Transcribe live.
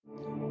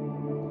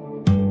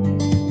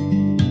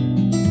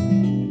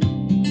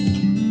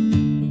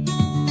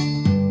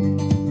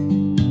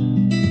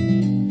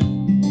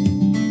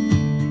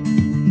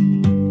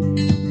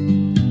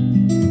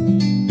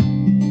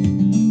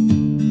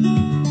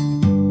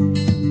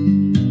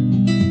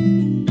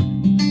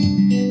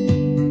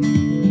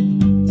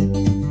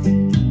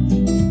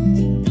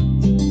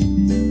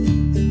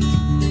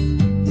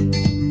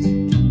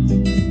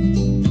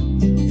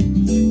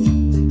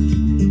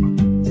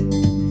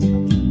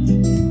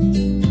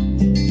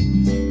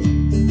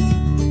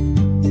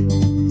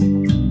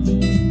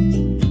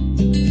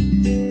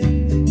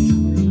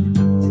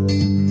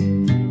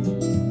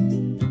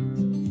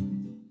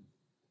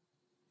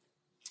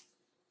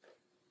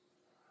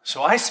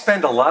I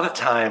spend a lot of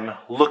time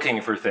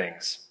looking for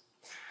things.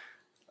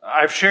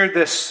 I've shared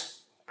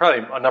this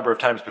probably a number of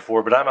times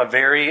before, but I'm a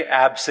very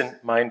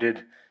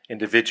absent-minded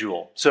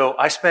individual. So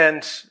I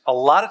spend a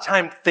lot of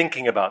time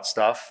thinking about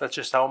stuff. That's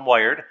just how I'm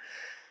wired.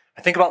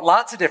 I think about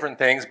lots of different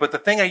things, but the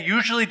thing I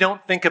usually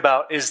don't think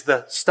about is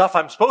the stuff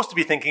I'm supposed to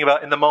be thinking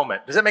about in the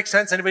moment. Does that make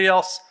sense? Anybody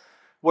else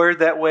wired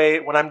that way?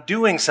 When I'm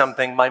doing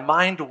something, my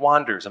mind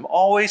wanders. I'm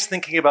always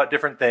thinking about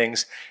different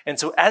things. And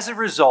so as a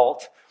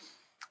result,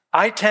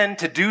 I tend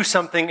to do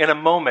something in a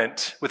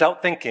moment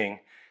without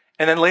thinking,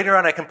 and then later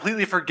on I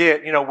completely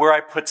forget, where I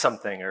put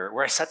something or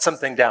where I set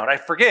something down. I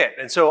forget.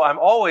 And so I'm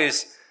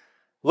always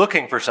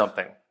looking for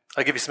something.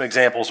 I'll give you some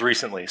examples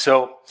recently.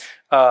 So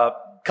a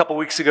couple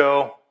weeks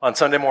ago on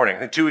Sunday morning, I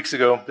think 2 weeks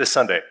ago this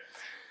Sunday,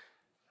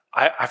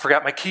 I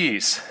forgot my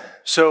keys.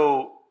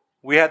 So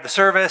we had the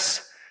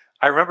service.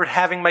 I remembered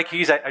having my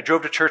keys. I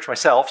drove to church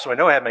myself, so I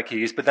know I had my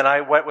keys, but then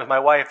I went with my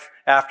wife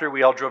after.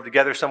 We all drove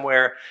together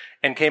somewhere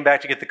and came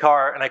back to get the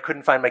car, and I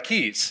couldn't find my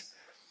keys.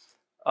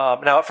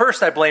 Now, at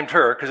first, I blamed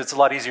her, because it's a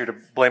lot easier to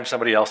blame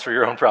somebody else for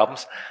your own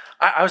problems.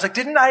 I was like,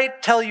 didn't I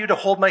tell you to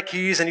hold my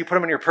keys and you put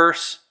them in your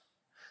purse?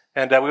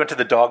 And we went to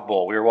the dog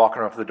bowl. We were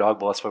walking around for the dog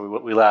bowl. That's why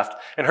we laughed.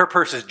 And her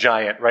purse is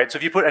giant, right? So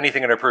if you put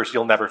anything in her purse,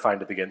 you'll never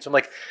find it again. So I'm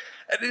like,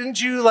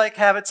 didn't you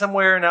have it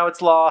somewhere and now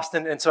it's lost?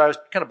 And so I was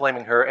kind of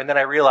blaming her. And then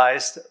I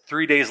realized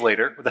 3 days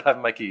later, without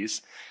having my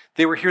keys,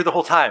 they were here the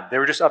whole time. They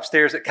were just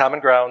upstairs at Common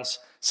Grounds,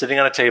 sitting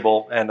on a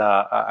table, and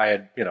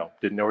I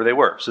didn't know where they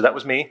were. So that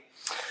was me.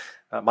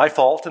 My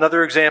fault.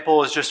 Another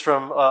example is just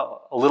from a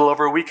little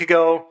over a week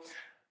ago.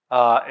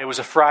 It was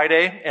a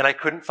Friday, and I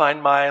couldn't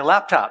find my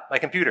laptop, my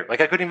computer. I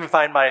couldn't even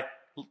find my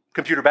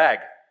computer bag.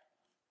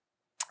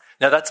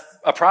 Now, that's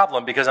a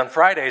problem because on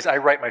Fridays, I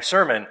write my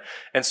sermon.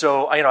 And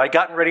so, I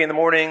gotten ready in the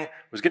morning,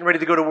 was getting ready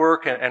to go to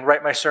work and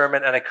write my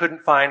sermon, and I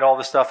couldn't find all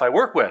the stuff I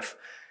work with.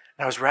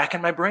 And I was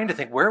racking my brain to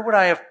think, where would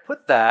I have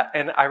put that?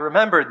 And I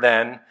remembered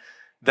then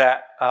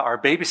that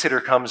our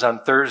babysitter comes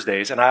on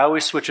Thursdays, and I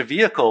always switch a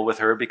vehicle with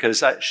her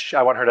because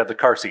I want her to have the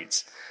car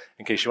seats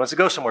in case she wants to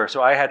go somewhere.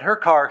 So I had her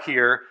car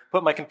here,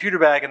 put my computer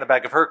bag in the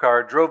back of her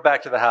car, drove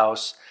back to the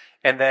house,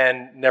 and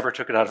then never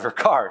took it out of her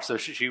car. So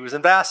she was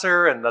in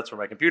Vassar, and that's where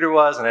my computer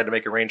was, and I had to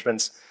make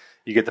arrangements.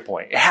 You get the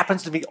point. It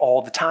happens to me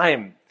all the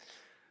time.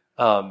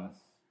 And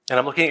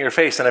I'm looking at your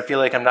face, and I feel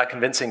like I'm not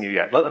convincing you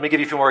yet. Let me give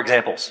you a few more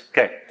examples.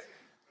 Okay,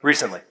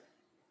 recently.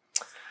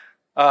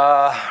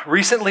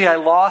 Recently, I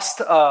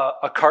lost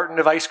a carton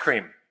of ice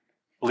cream,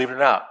 believe it or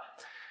not.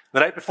 The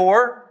night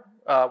before,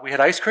 we had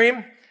ice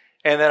cream,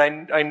 and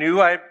then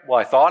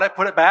I thought I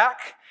put it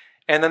back,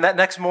 and then that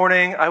next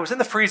morning, I was in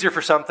the freezer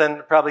for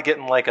something, probably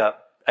getting a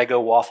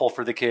Eggo waffle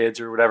for the kids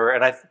or whatever,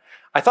 and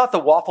I thought the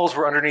waffles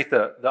were underneath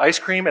the ice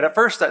cream, and at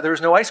first, there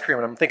was no ice cream,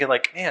 and I'm thinking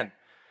man,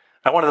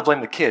 I wanted to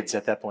blame the kids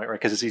at that point, right,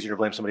 because it's easier to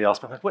blame somebody else,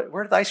 but I'm like,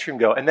 where did the ice cream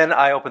go? And then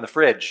I opened the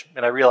fridge,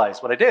 and I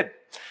realized what I did.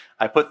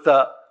 I put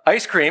the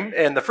ice cream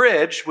in the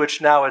fridge,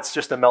 which now it's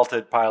just a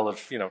melted pile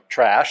of,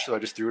 trash, so I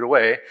just threw it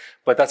away.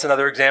 But that's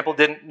another example.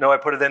 Didn't know I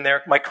put it in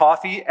there. My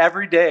coffee,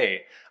 every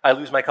day, I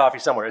lose my coffee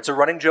somewhere. It's a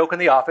running joke in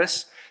the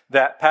office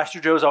that Pastor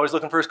Joe's always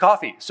looking for his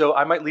coffee. So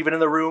I might leave it in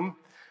the room.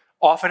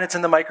 Often it's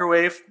in the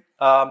microwave.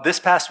 This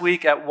past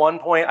week, at one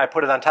point, I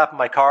put it on top of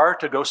my car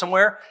to go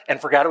somewhere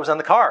and forgot it was on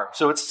the car.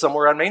 So it's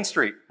somewhere on Main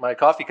Street, my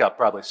coffee cup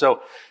probably.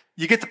 So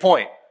you get the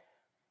point.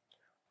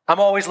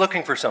 I'm always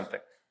looking for something.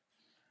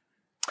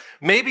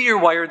 Maybe you're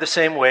wired the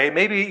same way.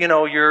 Maybe,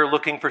 you're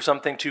looking for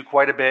something too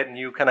quite a bit and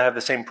you kind of have the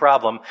same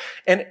problem.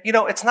 And,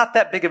 it's not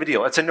that big of a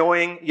deal. It's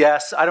annoying,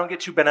 yes. I don't get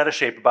too bent out of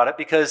shape about it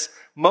because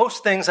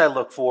most things I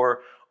look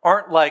for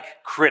aren't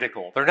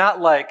critical. They're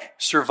not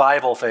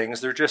survival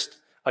things. They're just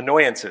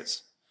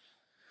annoyances.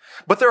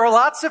 But there are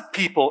lots of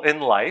people in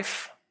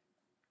life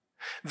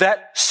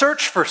that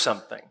search for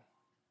something,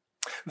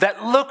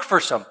 that look for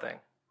something.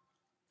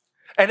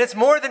 And it's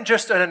more than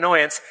just an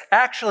annoyance.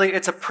 Actually,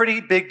 it's a pretty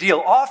big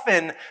deal.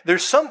 Often,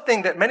 there's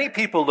something that many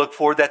people look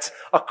for that's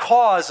a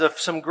cause of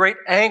some great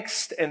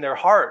angst in their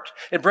heart.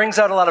 It brings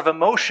out a lot of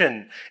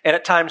emotion and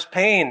at times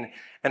pain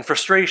and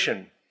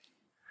frustration.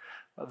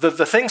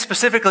 The thing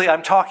specifically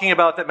I'm talking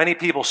about that many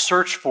people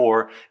search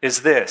for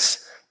is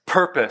this: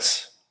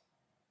 purpose.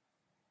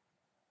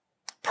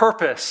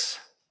 Purpose.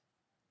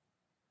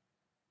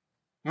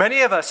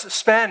 Many of us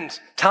spend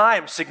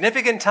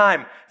significant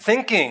time,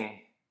 thinking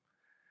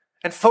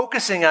and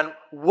focusing on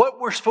what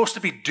we're supposed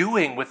to be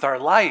doing with our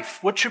life.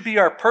 What should be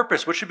our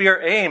purpose? What should be our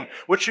aim?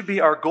 What should be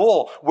our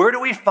goal? Where do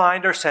we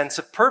find our sense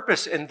of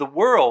purpose in the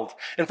world?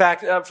 In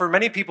fact, for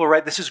many people,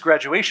 right, this is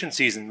graduation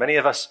season. Many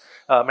of us,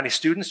 many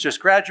students just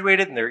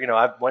graduated, and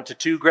I went to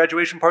 2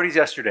 graduation parties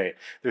yesterday.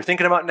 They're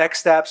thinking about next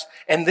steps,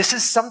 and this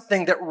is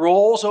something that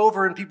rolls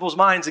over in people's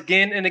minds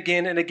again and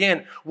again and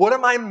again. What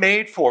am I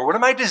made for? What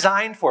am I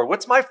designed for?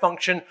 What's my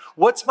function?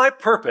 What's my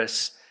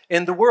purpose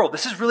in the world?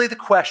 This is really the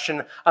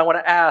question I want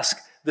to ask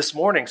this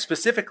morning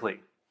specifically.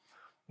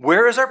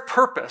 Where is our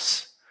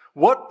purpose?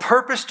 What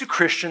purpose do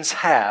Christians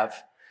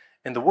have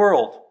in the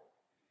world?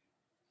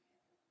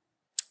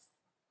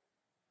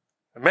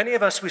 Many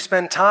of us, we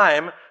spend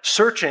time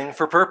searching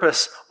for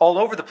purpose all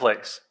over the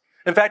place.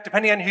 In fact,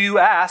 depending on who you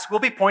ask,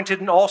 we'll be pointed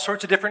in all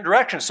sorts of different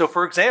directions. So,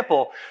 for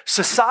example,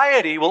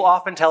 society will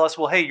often tell us,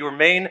 well, hey, your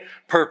main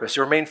purpose,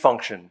 your main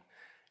function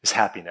is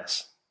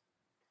happiness.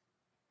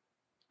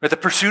 But the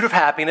pursuit of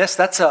happiness,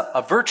 that's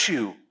a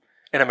virtue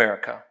in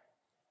America.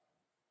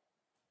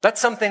 That's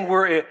something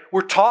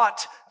we're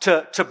taught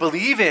to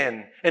believe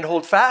in and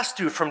hold fast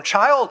to from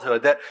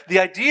childhood, that the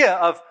idea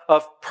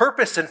of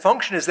purpose and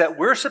function is that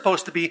we're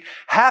supposed to be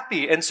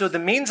happy. And so the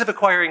means of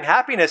acquiring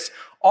happiness,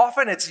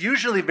 often it's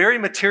usually very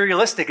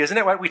materialistic, isn't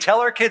it? We tell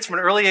our kids from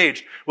an early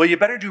age, well, you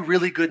better do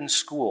really good in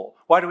school.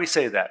 Why do we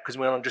say that? Because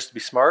we want them just to be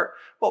smart?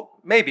 Well,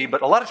 maybe,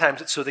 but a lot of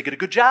times it's so they get a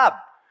good job.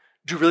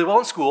 Do really well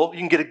in school. You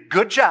can get a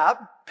good job,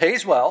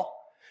 pays well.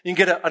 You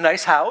can get a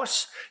nice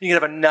house. You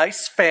can have a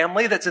nice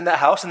family that's in that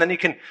house. And then you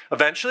can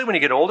eventually, when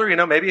you get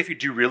older, maybe if you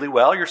do really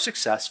well, you're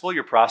successful,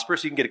 you're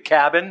prosperous. You can get a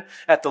cabin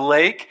at the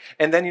lake.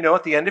 And then,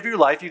 at the end of your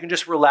life, you can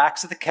just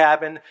relax at the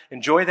cabin,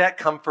 enjoy that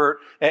comfort.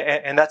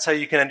 And that's how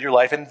you can end your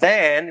life. And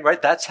then,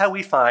 right, that's how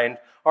we find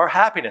our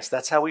happiness.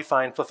 That's how we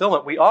find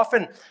fulfillment. We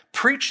often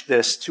preach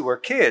this to our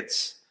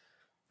kids.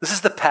 This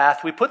is the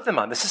path we put them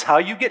on. This is how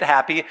you get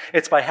happy.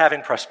 It's by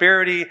having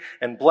prosperity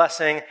and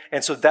blessing.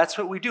 And so that's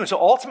what we do. And so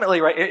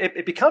ultimately, right,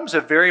 it becomes a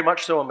very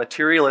much so a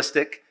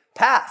materialistic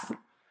path.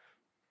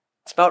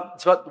 It's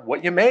about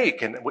what you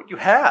make and what you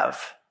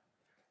have.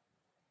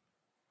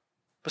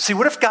 But see,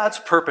 what if God's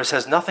purpose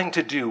has nothing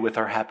to do with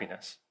our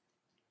happiness?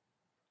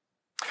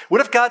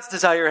 What if God's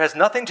desire has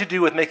nothing to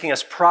do with making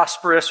us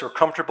prosperous or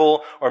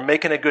comfortable or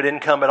making a good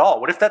income at all?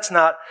 What if that's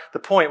not the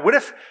point? What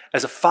if,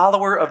 as a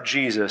follower of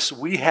Jesus,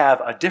 we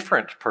have a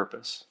different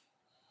purpose?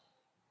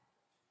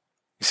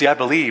 You see, I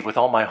believe with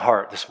all my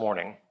heart this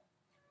morning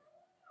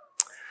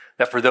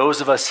that for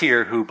those of us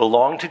here who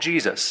belong to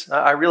Jesus,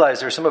 I realize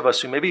there are some of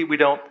us who maybe we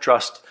don't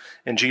trust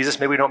in Jesus,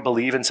 maybe we don't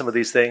believe in some of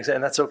these things,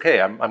 and that's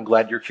okay. I'm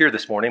glad you're here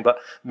this morning, but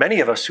many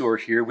of us who are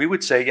here, we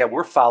would say, yeah,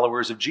 we're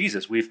followers of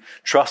Jesus. We've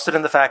trusted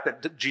in the fact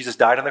that Jesus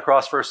died on the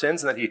cross for our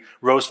sins and that he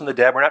rose from the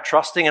dead. We're not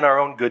trusting in our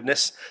own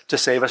goodness to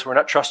save us. We're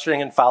not trusting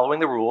in following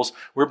the rules.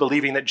 We're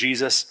believing that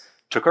Jesus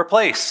took our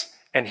place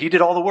and he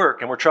did all the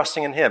work, and we're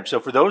trusting in him. So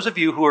for those of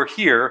you who are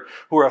here,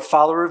 who are a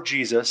follower of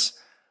Jesus,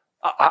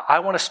 I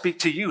want to speak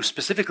to you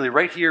specifically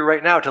right here,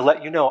 right now, to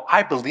let you know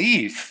I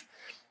believe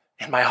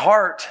in my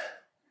heart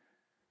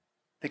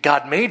that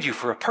God made you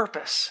for a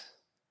purpose.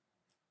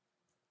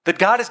 That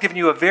God has given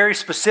you a very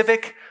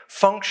specific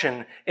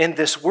function in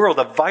this world,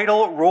 a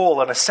vital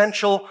role, an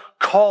essential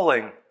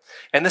calling.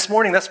 And this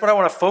morning, that's what I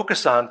want to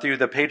focus on through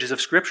the pages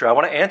of Scripture. I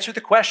want to answer the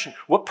question,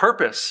 what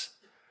purpose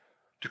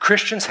do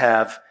Christians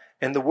have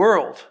in the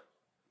world?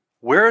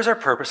 Where is our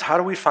purpose? How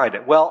do we find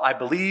it? Well, I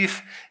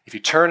believe if you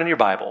turn in your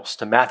Bibles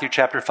to Matthew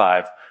chapter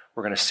 5,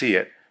 we're going to see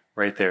it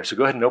right there. So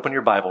go ahead and open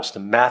your Bibles to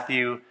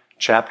Matthew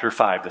chapter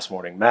 5 this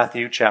morning.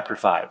 Matthew chapter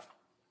 5.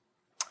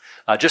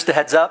 Just a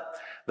heads up,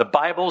 the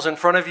Bible's in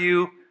front of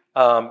you.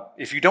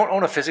 If you don't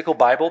own a physical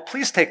Bible,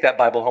 please take that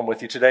Bible home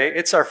with you today.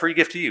 It's our free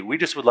gift to you. We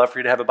just would love for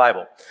you to have a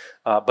Bible.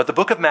 But the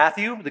book of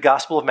Matthew, the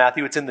Gospel of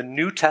Matthew, it's in the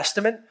New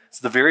Testament. It's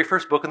the very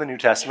first book in the New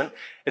Testament.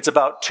 It's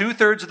about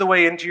 2/3 of the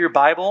way into your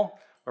Bible,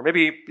 or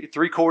maybe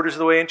 3/4 of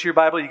the way into your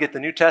Bible. You get the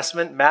New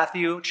Testament.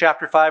 Matthew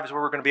chapter 5 is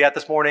where we're going to be at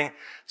this morning.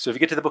 So if you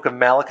get to the book of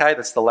Malachi,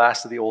 that's the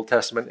last of the Old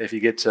Testament. If you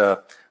get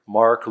to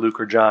Mark, Luke,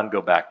 or John,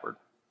 go backward.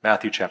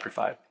 Matthew chapter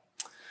 5.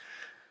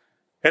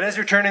 And as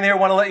you're turning there, I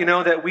want to let you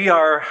know that we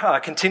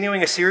are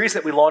continuing a series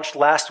that we launched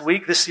last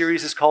week. This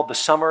series is called The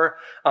Summer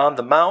on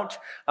the Mount.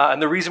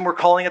 And the reason we're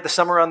calling it The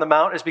Summer on the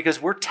Mount is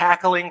because we're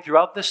tackling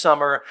throughout the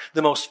summer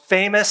the most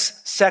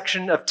famous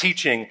section of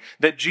teaching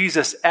that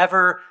Jesus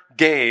ever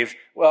gave.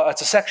 Well,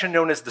 it's a section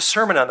known as the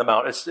Sermon on the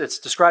Mount. It's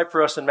described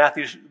for us in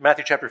Matthew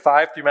chapter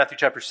 5 through Matthew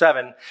chapter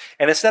 7.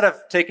 And instead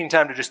of taking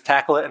time to just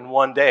tackle it in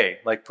one day,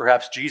 like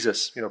perhaps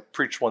Jesus,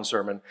 preached one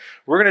sermon,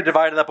 we're going to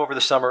divide it up over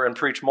the summer and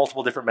preach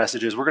multiple different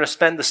messages. We're going to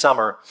spend the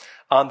summer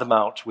on the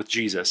Mount with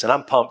Jesus. And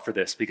I'm pumped for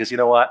this because you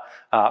know what?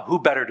 Who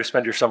better to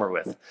spend your summer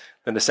with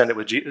than to spend it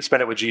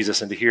with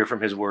Jesus and to hear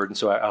from his word. And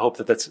so I hope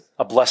that that's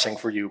a blessing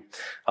for you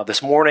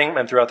this morning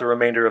and throughout the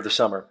remainder of the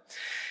summer.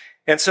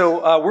 And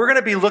so we're going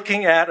to be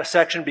looking at a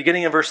section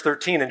beginning in verse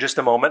 13 in just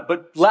a moment.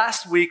 But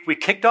last week, we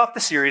kicked off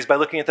the series by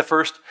looking at the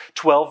first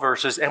 12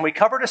 verses, and we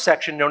covered a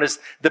section known as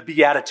the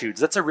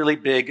Beatitudes. That's a really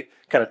big,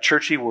 kind of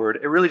churchy word.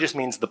 It really just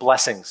means the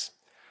blessings.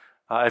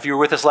 If you were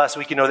with us last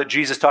week, you know that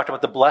Jesus talked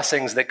about the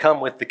blessings that come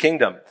with the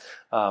kingdom,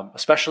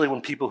 especially when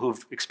people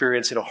who've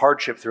experienced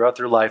hardship throughout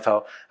their life,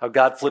 how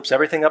God flips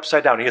everything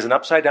upside down. He has an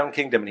upside-down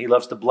kingdom, and he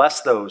loves to bless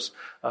those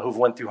who've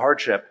went through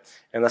hardship.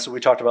 And that's what we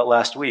talked about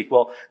last week.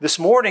 Well, this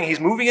morning, he's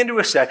moving into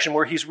a section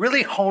where he's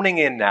really honing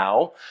in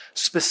now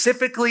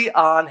specifically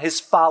on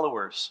his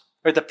followers.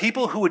 Or the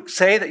people who would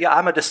say that,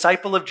 I'm a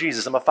disciple of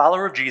Jesus, I'm a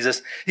follower of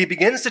Jesus. He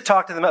begins to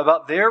talk to them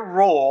about their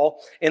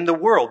role in the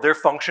world, their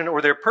function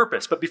or their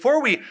purpose. But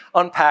before we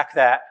unpack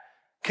that,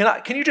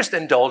 can you just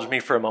indulge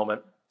me for a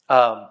moment?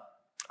 I'm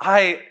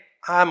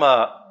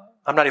a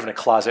I'm not even a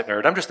closet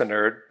nerd. I'm just a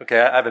nerd. Okay,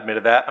 I've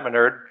admitted that. I'm a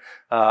nerd.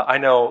 I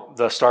know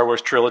the Star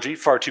Wars trilogy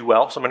far too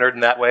well, so I'm a nerd in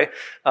that way.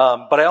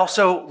 But I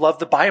also love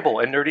the Bible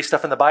and nerdy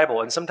stuff in the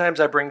Bible. And sometimes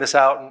I bring this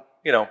out,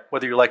 and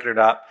whether you like it or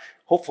not,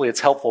 hopefully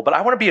it's helpful. But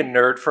I want to be a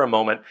nerd for a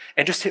moment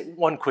and just hit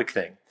one quick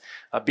thing.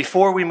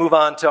 Before we move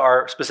on to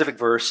our specific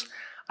verse,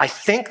 I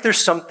think there's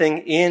something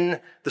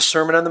in the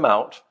Sermon on the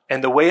Mount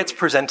and the way it's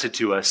presented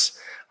to us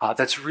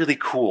that's really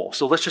cool.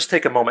 So let's just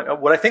take a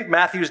moment. What I think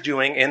Matthew's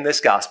doing in this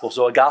gospel,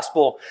 so a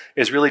gospel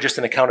is really just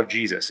an account of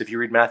Jesus. If you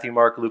read Matthew,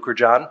 Mark, Luke, or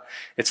John,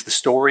 it's the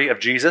story of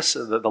Jesus,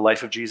 the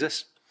life of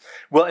Jesus.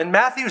 Well, in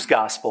Matthew's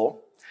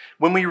gospel,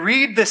 when we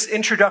read this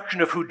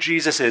introduction of who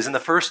Jesus is in the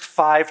first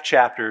 5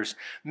 chapters,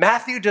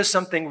 Matthew does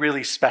something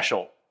really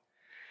special.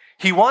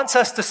 He wants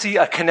us to see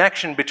a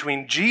connection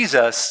between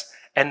Jesus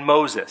and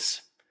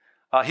Moses.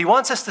 He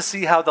wants us to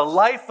see how the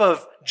life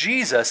of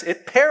Jesus,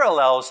 it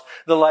parallels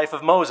the life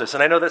of Moses.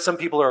 And I know that some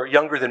people are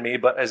younger than me,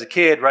 but as a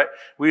kid, right,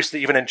 we used to,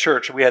 even in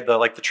church, we had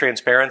the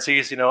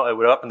transparencies, it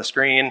would up on the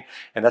screen,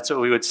 and that's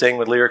what we would sing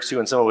with lyrics to,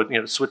 and someone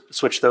would,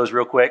 switch those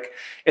real quick.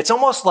 It's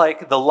almost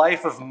like the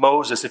life of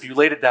Moses, if you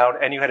laid it down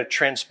and you had a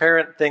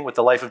transparent thing with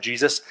the life of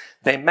Jesus,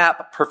 they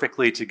map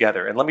perfectly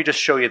together. And let me just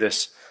show you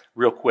this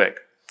real quick.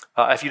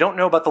 If you don't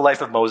know about the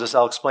life of Moses,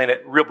 I'll explain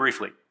it real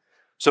briefly.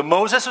 So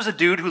Moses was a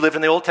dude who lived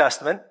in the Old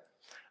Testament.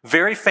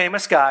 Very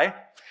famous guy,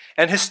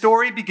 and his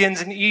story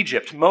begins in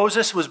Egypt.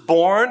 Moses was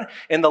born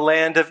in the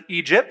land of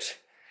Egypt,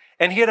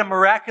 and he had a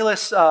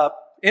miraculous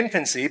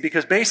infancy,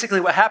 because basically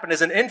what happened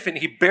as an infant,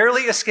 he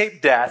barely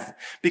escaped death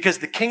because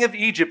the king of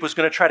Egypt was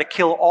going to try to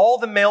kill all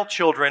the male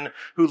children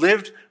who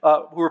lived,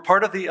 who were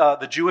part of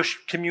the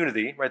Jewish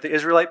community, right, the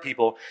Israelite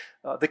people.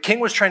 The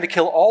king was trying to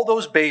kill all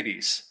those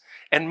babies.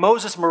 And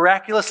Moses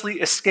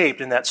miraculously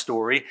escaped in that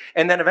story.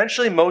 And then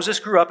eventually Moses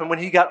grew up, and when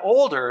he got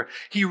older,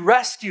 he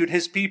rescued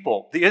his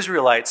people, the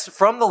Israelites,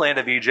 from the land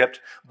of Egypt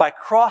by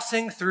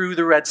crossing through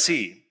the Red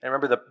Sea. And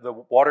remember, the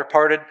water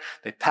parted,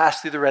 they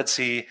passed through the Red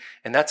Sea,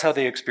 and that's how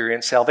they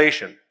experienced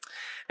salvation.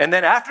 And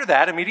then after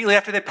that, immediately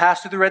after they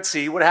passed through the Red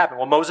Sea, what happened?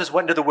 Well, Moses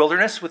went into the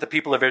wilderness with the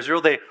people of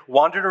Israel. They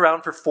wandered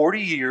around for 40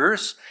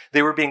 years.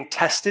 They were being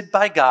tested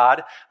by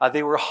God.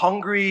 They were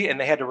hungry, and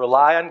they had to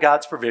rely on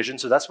God's provision.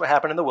 So that's what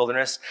happened in the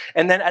wilderness.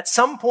 And then at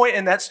some point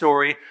in that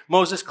story,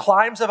 Moses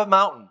climbs up a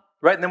mountain,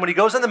 right? And then when he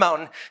goes on the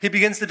mountain, he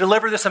begins to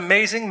deliver this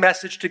amazing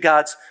message to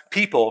God's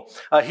people.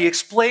 He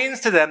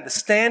explains to them the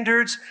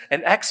standards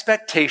and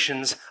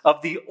expectations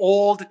of the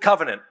old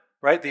covenant.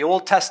 Right? The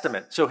Old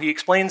Testament. So he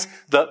explains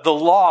the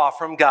law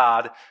from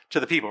God to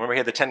the people. Remember, he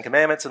had the 10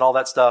 Commandments and all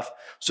that stuff.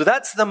 So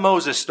that's the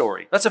Moses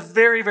story. That's a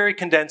very, very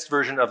condensed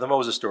version of the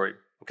Moses story.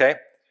 Okay?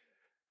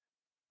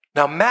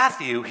 Now,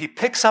 Matthew, he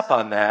picks up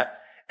on that,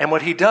 and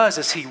what he does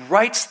is he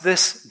writes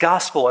this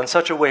gospel in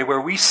such a way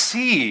where we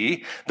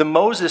see the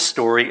Moses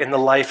story in the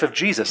life of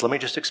Jesus. Let me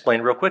just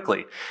explain real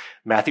quickly.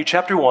 Matthew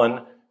chapter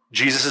 1,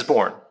 Jesus is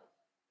born.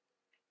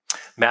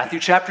 Matthew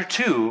chapter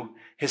 2,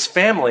 his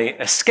family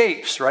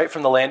escapes, right,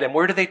 from the land. And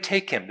where do they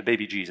take him, the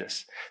baby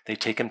Jesus? They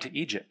take him to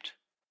Egypt.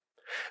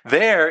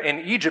 There in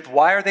Egypt,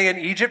 why are they in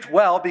Egypt?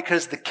 Well,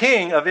 because the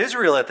king of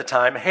Israel at the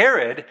time,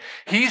 Herod,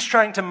 he's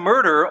trying to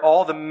murder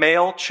all the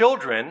male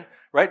children,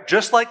 right?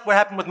 Just like what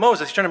happened with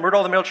Moses. He's trying to murder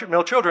all the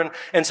male children.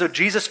 And so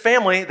Jesus'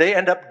 family, they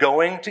end up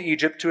going to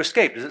Egypt to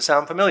escape. Does it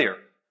sound familiar?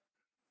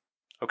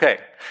 Okay.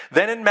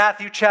 Then in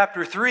Matthew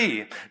chapter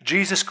 3,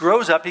 Jesus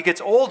grows up, he gets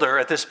older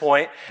at this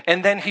point,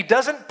 and then he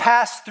doesn't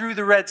pass through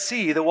the Red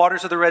Sea, the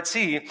waters of the Red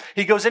Sea.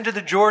 He goes into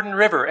the Jordan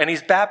River and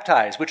he's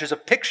baptized, which is a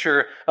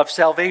picture of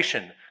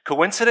salvation.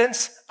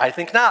 Coincidence? I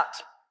think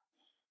not.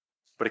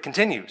 But it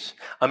continues.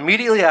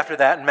 Immediately after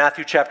that, in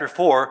Matthew chapter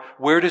 4,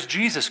 where does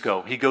Jesus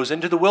go? He goes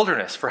into the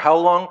wilderness. For how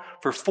long?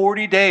 For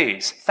 40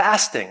 days,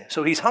 fasting.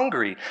 So he's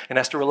hungry and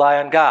has to rely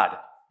on God.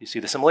 You see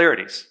the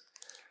similarities.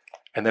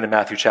 And then in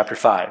Matthew chapter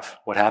 5,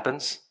 what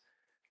happens?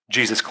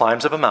 Jesus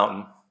climbs up a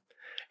mountain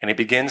and he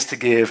begins to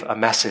give a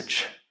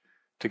message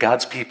to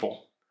God's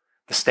people.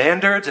 The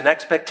standards and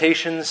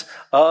expectations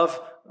of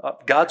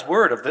God's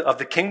word, of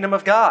the kingdom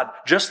of God,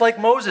 just like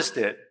Moses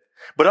did.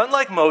 But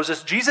unlike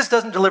Moses, Jesus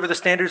doesn't deliver the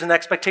standards and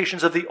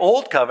expectations of the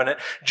old covenant.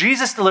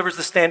 Jesus delivers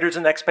the standards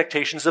and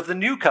expectations of the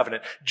new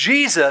covenant.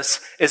 Jesus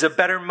is a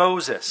better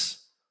Moses.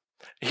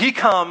 He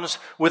comes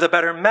with a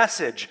better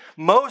message.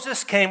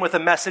 Moses came with a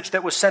message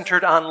that was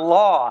centered on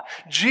law.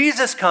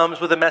 Jesus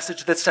comes with a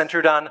message that's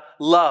centered on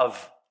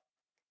love.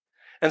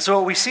 And so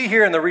what we see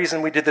here, and the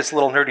reason we did this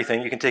little nerdy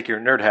thing, you can take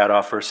your nerd hat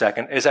off for a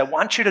second, is I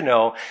want you to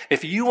know,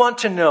 if you want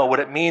to know what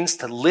it means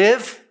to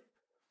live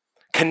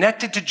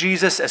connected to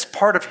Jesus as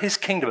part of his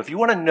kingdom, if you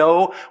want to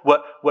know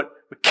what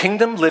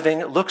kingdom living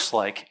looks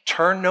like,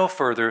 turn no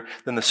further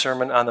than the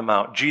Sermon on the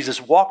Mount.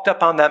 Jesus walked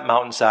up on that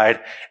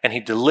mountainside and he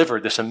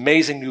delivered this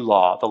amazing new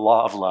law, the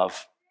law of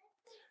love.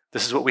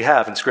 This is what we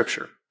have in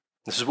Scripture.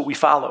 This is what we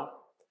follow.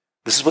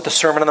 This is what the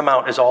Sermon on the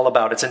Mount is all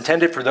about. It's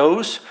intended for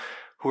those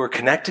who are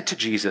connected to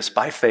Jesus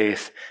by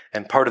faith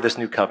and part of this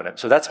new covenant.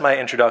 So that's my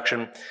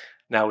introduction.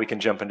 Now we can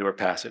jump into our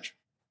passage.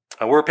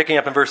 We're picking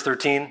up in verse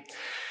 13.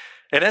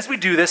 And as we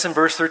do this in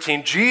verse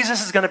 13,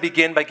 Jesus is going to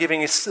begin by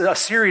giving us a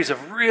series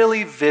of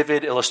really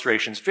vivid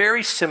illustrations,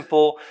 very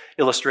simple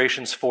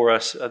illustrations for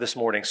us this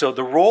morning. So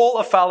the role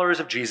of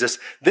followers of Jesus,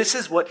 this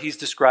is what he's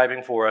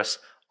describing for us,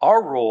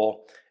 our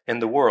role in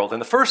the world.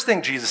 And the first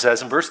thing Jesus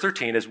says in verse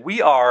 13 is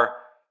we are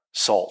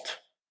salt.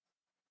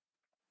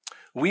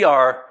 We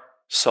are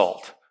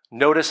salt.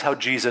 Notice how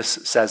Jesus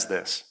says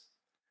this.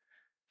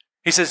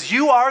 He says,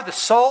 you are the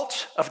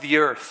salt of the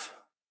earth.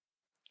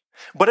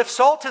 But if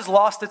salt has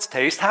lost its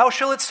taste, how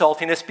shall its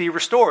saltiness be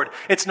restored?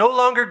 It's no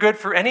longer good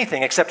for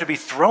anything except to be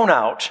thrown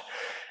out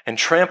and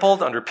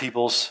trampled under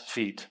people's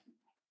feet.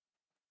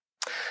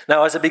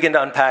 Now, as I begin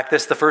to unpack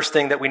this, the first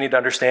thing that we need to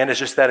understand is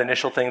just that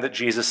initial thing that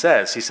Jesus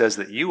says. He says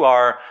that you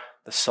are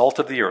the salt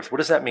of the earth. What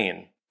does that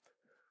mean?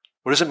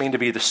 What does it mean to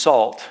be the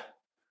salt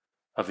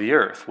of the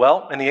earth?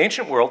 Well, in the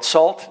ancient world,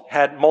 salt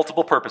had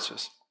multiple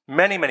purposes,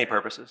 many, many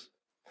purposes.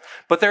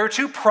 But there are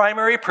two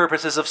primary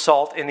purposes of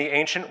salt in the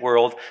ancient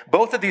world.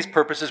 Both of these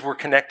purposes were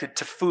connected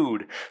to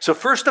food. So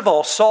first of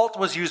all, salt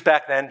was used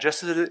back then,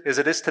 just as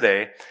it is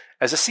today,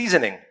 as a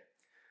seasoning.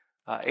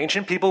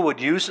 Ancient people would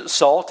use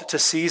salt to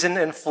season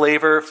and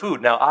flavor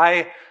food. Now,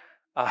 I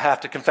have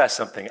to confess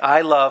something.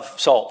 I love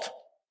salt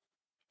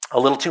a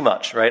little too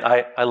much, right?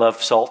 I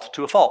love salt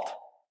to a fault.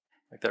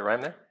 Like that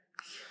rhyme there?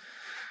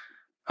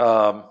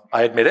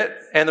 I admit it.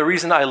 And the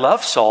reason I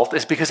love salt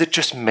is because it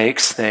just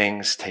makes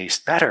things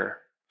taste better.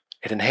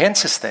 It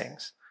enhances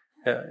things.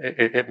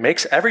 It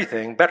makes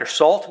everything better.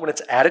 Salt, when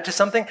it's added to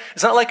something,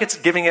 it's not like it's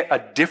giving it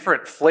a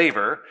different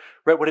flavor,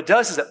 right? What it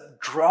does is it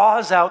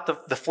draws out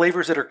the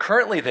flavors that are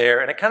currently there,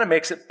 and it kind of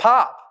makes it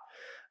pop.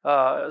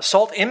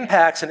 Salt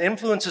impacts and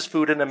influences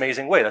food in an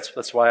amazing way.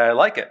 That's why I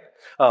like it.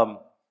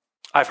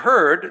 I've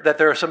heard that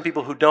there are some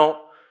people who don't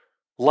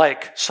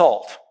like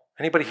salt.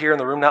 Anybody here in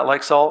the room not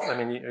like salt? I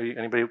mean,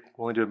 anybody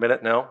willing to admit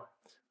it? No?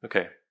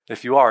 Okay.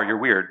 If you are, you're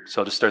weird,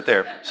 so I'll just start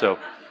there. So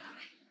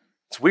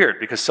it's weird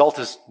because salt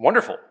is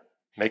wonderful,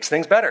 makes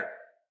things better.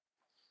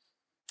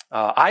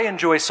 I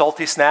enjoy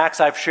salty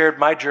snacks. I've shared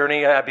my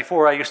journey.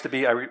 Before I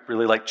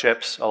really liked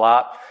chips a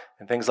lot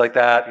and things like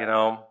that,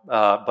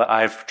 but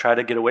I've tried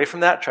to get away from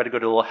that, try to go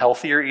to a little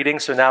healthier eating.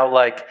 So now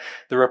like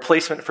the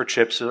replacement for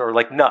chips are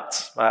like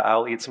nuts.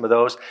 I'll eat some of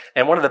those.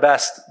 And one of the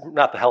best,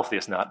 not the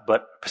healthiest nut,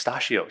 but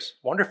pistachios.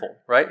 Wonderful,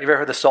 right? You've ever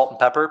heard the salt and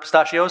pepper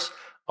pistachios?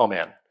 Oh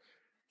man,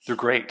 they're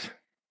great.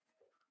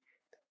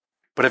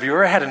 But have you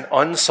ever had an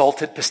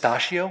unsalted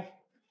pistachio?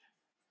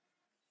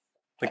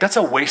 Like, that's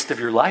a waste of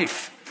your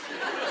life.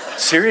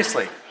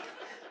 Seriously.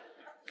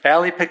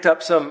 Allie picked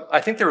up some,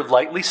 I think they were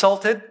lightly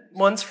salted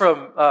ones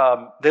from,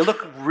 they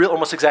look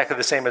almost exactly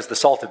the same as the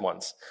salted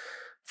ones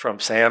from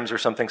Sam's or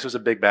something, so it was a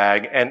big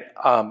bag. And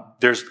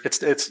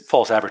it's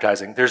false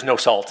advertising. There's no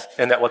salt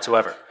in that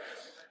whatsoever.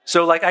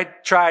 So like I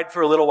tried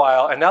for a little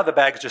while, and now the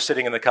bag's just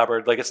sitting in the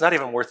cupboard. Like it's not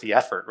even worth the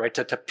effort, right?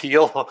 To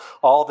peel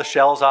all the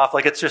shells off.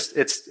 Like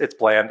it's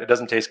bland. It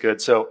doesn't taste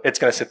good. So it's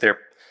going to sit there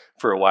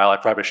for a while. I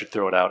probably should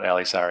throw it out,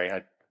 Allie. Sorry,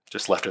 I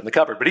just left it in the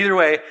cupboard. But either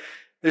way,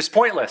 it's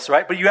pointless,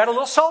 right? But you add a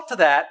little salt to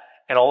that,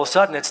 and all of a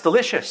sudden it's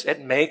delicious.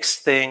 It makes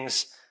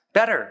things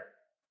better.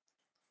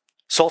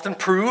 Salt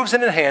improves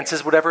and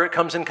enhances whatever it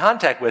comes in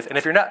contact with. And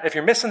if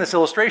you're missing this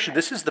illustration,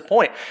 this is the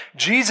point.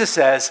 Jesus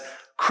says,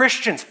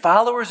 Christians,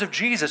 followers of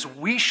Jesus,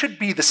 we should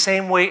be the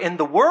same way in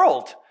the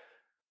world.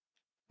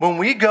 When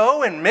we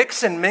go and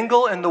mix and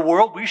mingle in the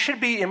world, we should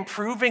be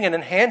improving and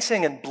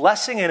enhancing and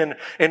blessing and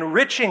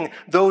enriching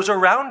those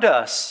around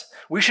us.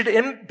 We should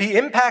be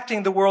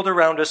impacting the world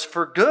around us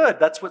for good.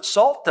 That's what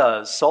salt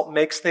does. Salt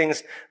makes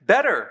things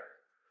better.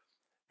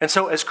 And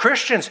so as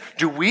Christians,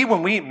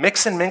 when we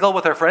mix and mingle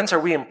with our friends, are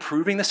we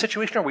improving the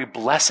situation? Are we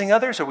blessing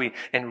others? Are we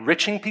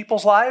enriching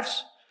people's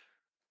lives?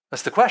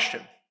 That's the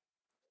question.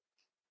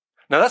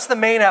 Now, that's the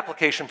main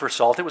application for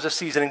salt. It was a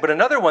seasoning. But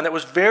another one that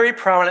was very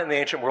prominent in the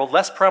ancient world,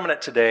 less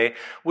prominent today,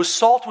 was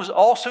salt was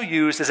also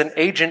used as an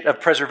agent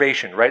of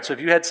preservation, right? So if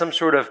you had some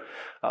sort of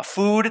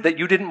food that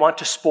you didn't want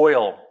to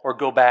spoil or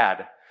go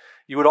bad,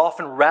 you would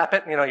often wrap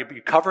it,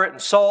 you cover it in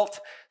salt.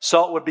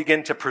 Salt would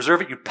begin to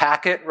preserve it. You'd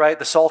pack it, right,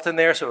 the salt in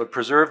there so it would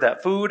preserve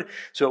that food.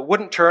 So it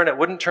wouldn't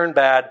turn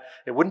bad.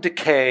 It wouldn't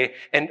decay.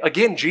 And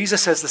again,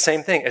 Jesus says the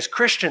same thing. As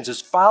Christians,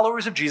 as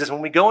followers of Jesus,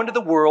 when we go into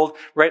the world,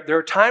 right, there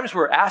are times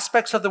where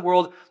aspects of the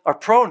world are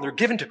prone. They're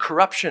given to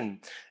corruption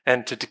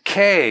and to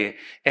decay.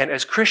 And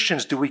as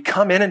Christians, do we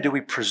come in and do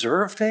we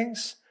preserve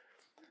things?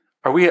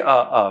 Are we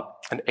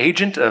an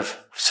agent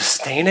of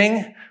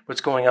sustaining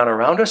what's going on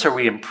around us? Are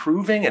we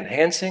improving,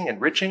 enhancing,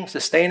 enriching,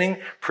 sustaining,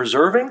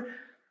 preserving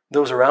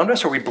those around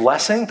us? Are we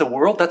blessing the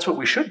world? That's what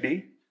we should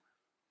be.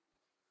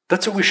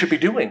 That's what we should be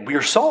doing. We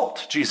are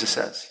salt, Jesus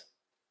says.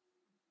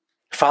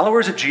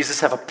 Followers of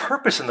Jesus have a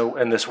purpose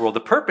in this world. The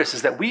purpose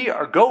is that we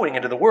are going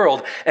into the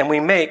world and we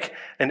make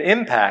an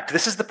impact.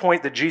 This is the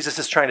point that Jesus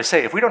is trying to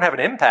say. If we don't have an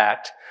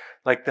impact,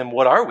 then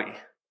what are we?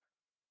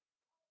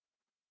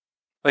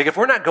 If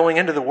we're not going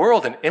into the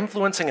world and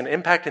influencing and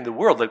impacting the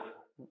world,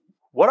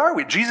 what are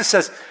we? Jesus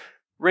says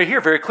right here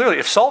very clearly,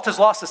 if salt has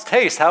lost its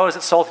taste, how is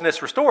its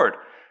saltiness restored?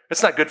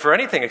 It's not good for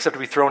anything except to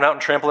be thrown out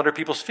and trampled under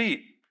people's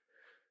feet.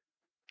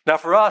 Now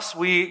for us,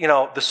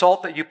 the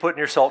salt that you put in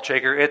your salt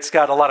shaker, it's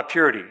got a lot of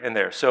purity in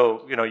there.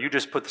 So, you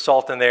just put the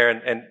salt in there,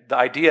 and the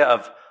idea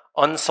of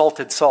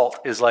unsalted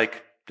salt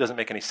doesn't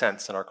make any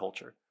sense in our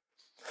culture.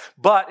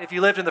 But if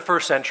you lived in the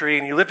first century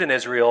and you lived in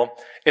Israel,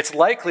 it's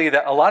likely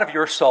that a lot of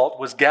your salt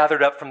was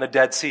gathered up from the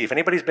Dead Sea. If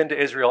anybody's been to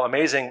Israel,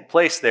 amazing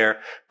place there,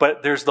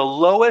 but there's the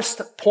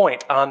lowest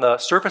point on the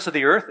surface of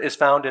the earth is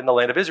found in the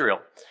land of Israel.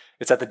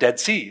 It's at the Dead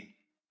Sea.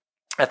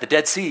 At the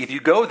Dead Sea, if you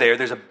go there,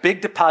 there's a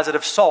big deposit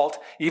of salt,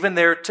 even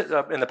there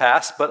in the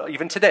past, but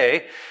even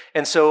today.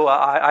 And so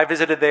I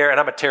visited there, and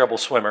I'm a terrible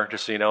swimmer,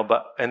 just so you know,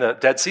 but in the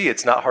Dead Sea,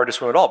 it's not hard to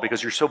swim at all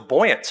because you're so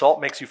buoyant.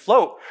 Salt makes you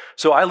float.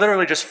 So I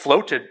literally just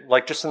floated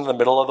just in the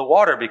middle of the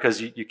water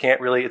because you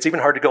can't really, it's even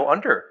hard to go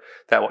under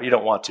that. You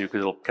don't want to because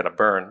it'll kind of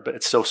burn, but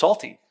it's so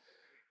salty.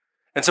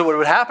 And so what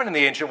would happen in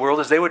the ancient world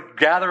is they would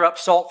gather up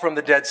salt from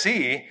the Dead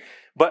Sea.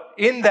 But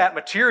in that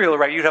material,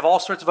 right, you'd have all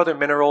sorts of other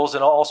minerals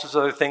and all sorts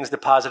of other things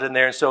deposited in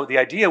there. And so the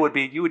idea would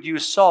be you would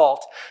use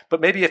salt, but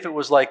maybe if it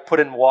was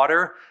put in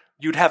water,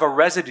 you'd have a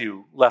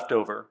residue left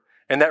over.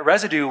 And that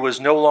residue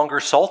was no longer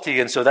salty.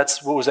 And so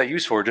what was that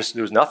used for?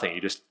 There was nothing. You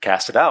just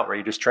cast it out, right?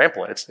 You just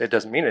trample it. It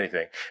doesn't mean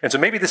anything. And so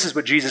maybe this is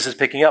what Jesus is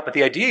picking up. But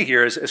the idea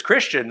here is, as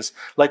Christians,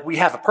 we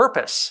have a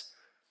purpose.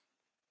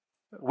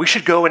 We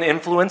should go and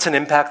influence and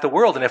impact the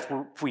world. And if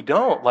we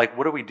don't,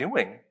 what are we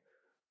doing?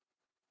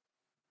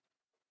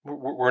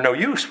 We're no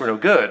use. We're no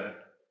good.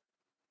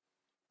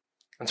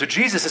 And so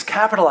Jesus is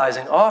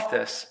capitalizing off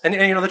this. And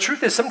the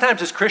truth is,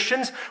 sometimes as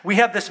Christians, we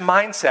have this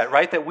mindset,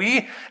 right? That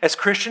we, as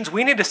Christians,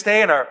 we need to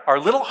stay in our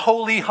little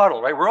holy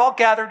huddle, right? We're all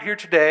gathered here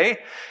today,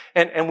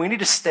 and we need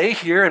to stay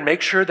here and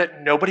make sure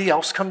that nobody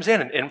else comes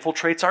in and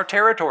infiltrates our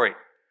territory.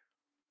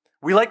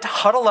 We like to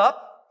huddle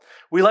up.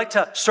 We like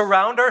to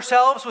surround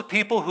ourselves with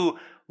people who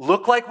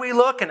look like we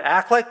look and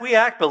act like we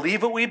act,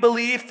 believe what we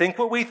believe, think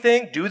what we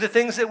think, do the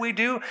things that we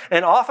do.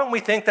 And often we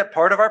think that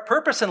part of our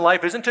purpose in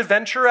life isn't to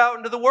venture out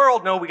into the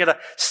world. No, we got to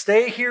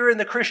stay here in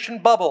the Christian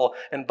bubble.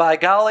 And by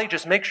golly,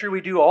 just make sure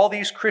we do all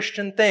these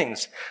Christian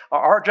things.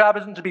 Our job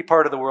isn't to be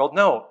part of the world.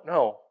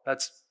 No,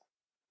 that's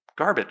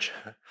garbage.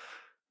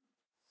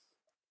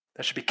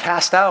 That should be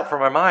cast out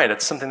from our mind.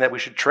 It's something that we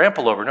should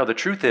trample over. No, the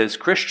truth is,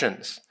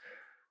 Christians,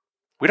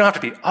 we don't have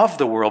to be of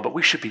the world, but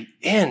we should be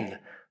in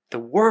the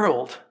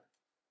world.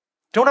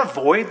 Don't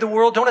avoid the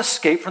world. Don't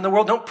escape from the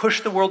world. Don't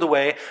push the world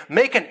away.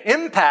 Make an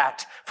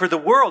impact for the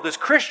world. As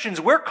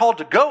Christians, we're called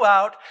to go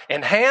out,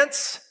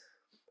 enhance,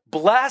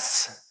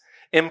 bless,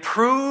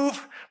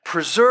 improve,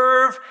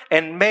 preserve,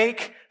 and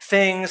make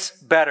things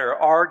better.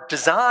 Our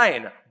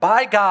design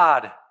by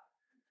God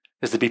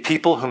is to be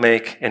people who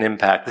make an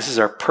impact. This is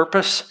our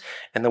purpose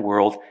in the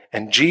world,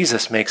 and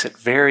Jesus makes it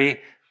very,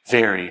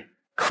 very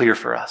clear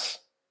for us.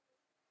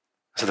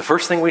 So the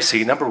first thing we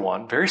see, number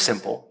one, very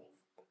simple,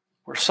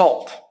 we're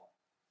salt.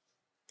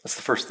 That's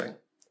the first thing.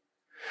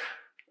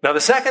 Now, the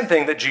second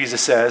thing that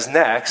Jesus says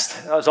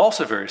next is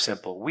also very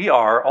simple. We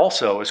are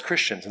also, as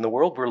Christians in the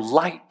world, we're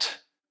light.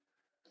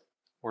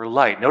 We're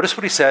light. Notice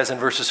what he says in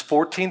verses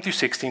 14 through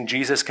 16.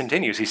 Jesus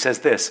continues. He says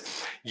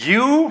this,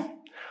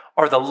 "You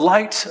are the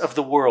light of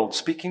the world,"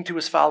 speaking to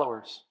his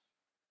followers.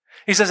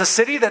 He says, "A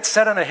city that's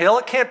set on a hill,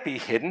 it can't be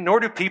hidden, nor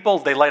do people,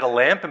 they light a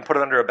lamp and put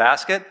it under a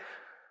basket.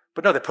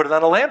 But no, they put it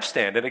on a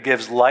lampstand, and it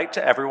gives light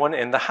to everyone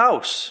in the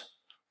house."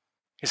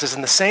 He says,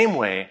 "In the same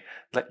way,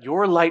 let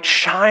your light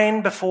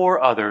shine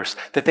before others,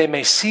 that they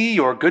may see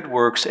your good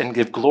works and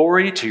give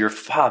glory to your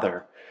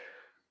Father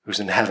who's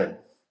in heaven."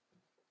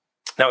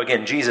 Now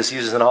again, Jesus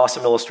uses an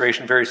awesome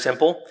illustration, very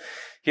simple,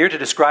 here to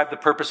describe the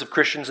purpose of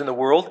Christians in the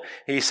world.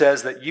 He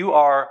says that you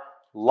are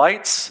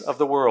lights of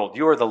the world.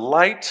 You are the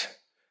light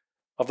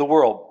of the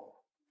world.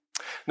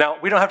 Now,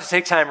 we don't have to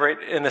take time right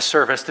in this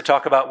service to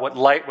talk about what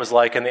light was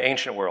like in the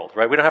ancient world,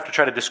 right? We don't have to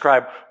try to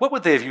describe what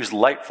would they have used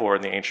light for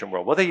in the ancient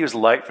world. Well, they used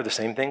light for the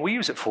same thing we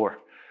use it for.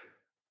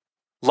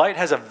 Light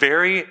has a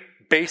very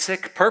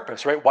basic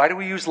purpose, right? Why do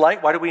we use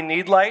light? Why do we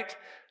need light?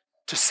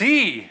 To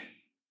see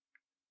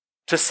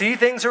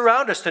things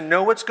around us, to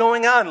know what's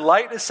going on.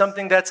 Light is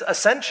something that's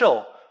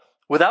essential.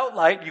 Without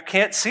light, you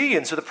can't see.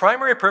 And so the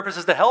primary purpose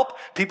is to help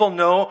people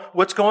know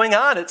what's going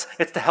on. It's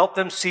to help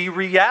them see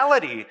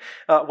reality.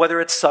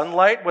 Whether it's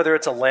sunlight, whether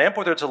it's a lamp,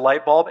 whether it's a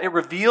light bulb, it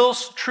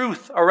reveals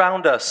truth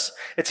around us.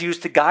 It's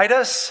used to guide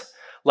us.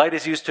 Light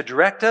is used to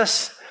direct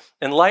us.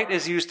 And light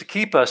is used to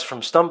keep us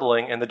from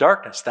stumbling in the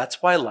darkness.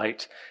 That's why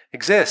light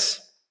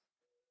exists.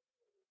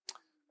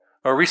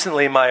 Or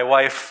recently, my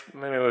wife,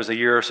 maybe it was a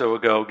year or so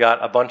ago,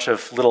 got a bunch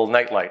of little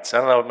night lights. I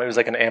don't know, maybe it was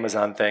like an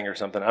Amazon thing or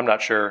something. I'm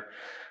not sure.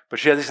 But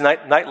she had these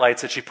night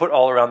lights that she put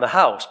all around the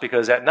house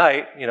because at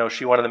night,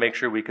 she wanted to make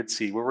sure we could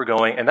see where we're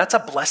going. And that's a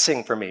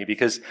blessing for me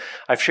because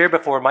I've shared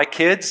before, my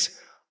kids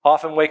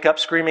often wake up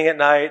screaming at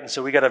night. And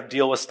so we got to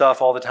deal with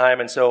stuff all the time.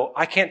 And so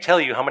I can't tell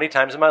you how many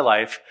times in my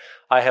life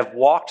I have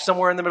walked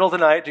somewhere in the middle of the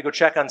night to go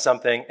check on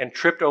something and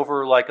tripped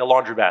over like a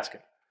laundry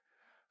basket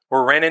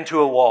or ran into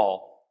a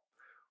wall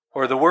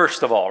or the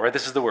worst of all, right?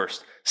 This is the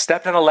worst.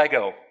 Stepped on a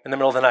Lego in the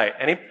middle of the night.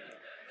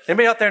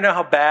 Anybody out there know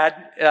how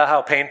bad,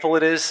 how painful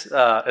it is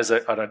as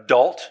an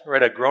adult,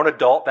 right? A grown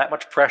adult, that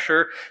much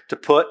pressure to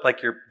put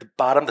like the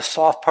bottom, the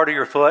soft part of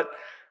your foot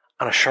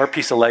on a sharp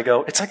piece of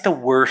Lego. It's like the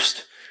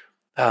worst.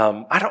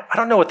 I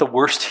don't know what the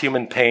worst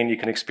human pain you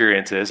can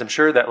experience is. I'm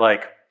sure that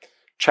like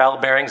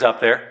childbearing's up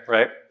there,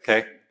 right?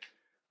 Okay.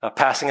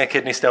 Passing a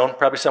kidney stone,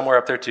 probably somewhere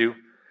up there too.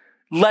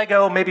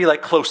 Lego, maybe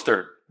like close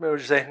third. What would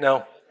you say?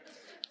 No?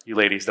 You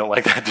ladies don't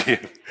like that, do you?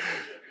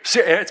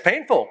 It's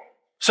painful.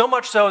 So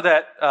much so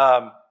that,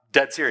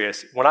 dead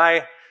serious, when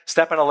I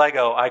step on a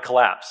Lego, I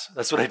collapse.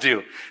 That's what I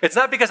do. It's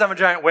not because I'm a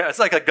giant, it's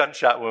like a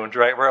gunshot wound,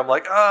 right? Where I'm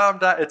like, oh, I'm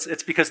done.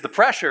 It's because the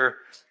pressure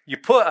you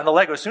put on the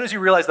Lego, as soon as you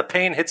realize the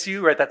pain hits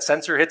you, right, that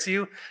sensor hits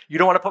you, you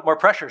don't want to put more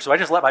pressure. So I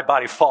just let my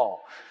body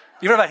fall.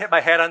 Even if I hit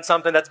my head on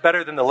something, that's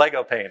better than the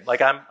Lego pain.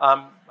 Like I'm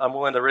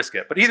willing to risk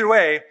it. But either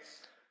way,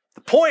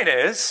 the point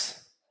is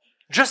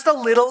just a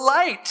little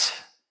light,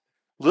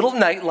 little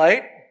night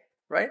light,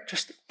 right?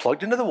 Just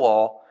plugged into the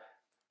wall.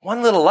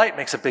 One little light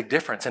makes a big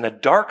difference. In a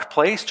dark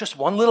place, just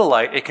one little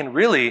light, it can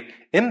really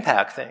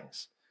impact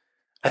things.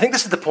 I think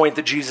this is the point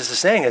that Jesus is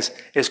saying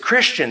is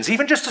Christians,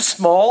 even just a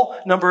small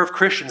number of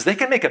Christians, they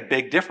can make a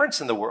big difference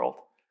in the world.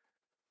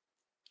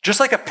 Just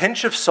like a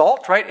pinch of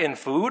salt, right, in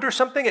food or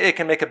something, it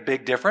can make a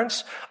big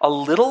difference. A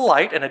little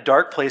light in a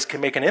dark place can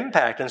make an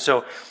impact. And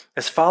so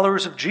as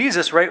followers of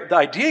Jesus, right, the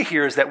idea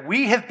here is that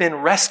we have been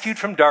rescued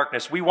from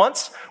darkness. We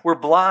once were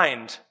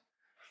blind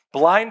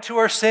to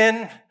our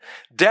sin,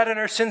 dead in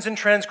our sins and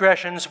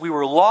transgressions. We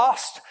were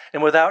lost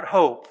and without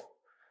hope.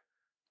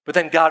 But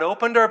then God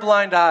opened our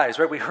blind eyes,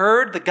 right? We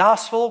heard the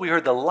gospel. We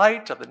heard the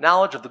light of the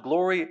knowledge of the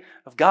glory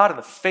of God in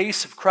the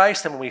face of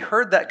Christ. And when we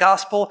heard that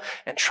gospel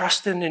and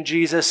trusted in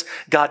Jesus,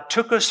 God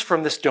took us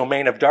from this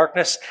domain of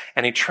darkness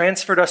and he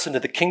transferred us into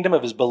the kingdom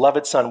of his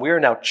beloved Son. We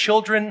are now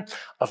children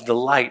of the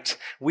light.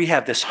 We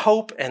have this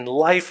hope and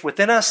life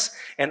within us.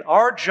 And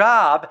our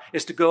job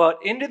is to go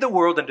out into the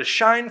world and to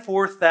shine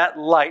forth that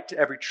light to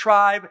every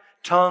tribe,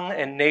 tongue,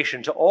 and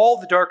nation, to all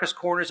the darkest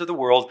corners of the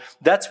world.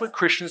 That's what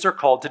Christians are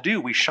called to do.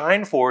 We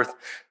shine forth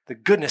the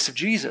goodness of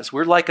Jesus.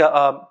 We're like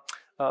a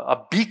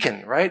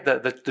beacon, right?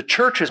 The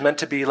church is meant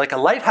to be like a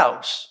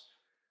lighthouse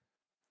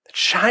that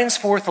shines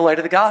forth the light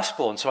of the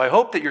gospel. And so I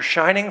hope that you're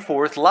shining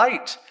forth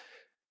light.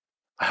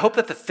 I hope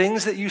that the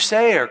things that you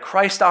say are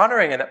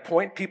Christ-honoring and that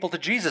point people to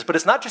Jesus. But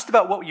it's not just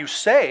about what you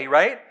say,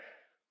 right?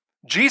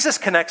 Jesus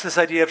connects this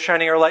idea of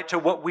shining our light to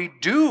what we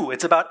do.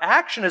 It's about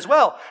action as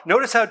well.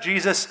 Notice how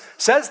Jesus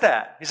says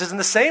that. He says, in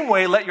the same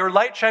way, let your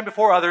light shine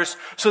before others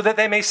so that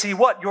they may see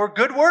what? Your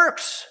good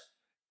works.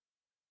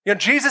 You know,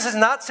 Jesus is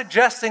not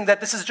suggesting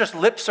that this is just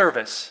lip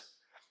service.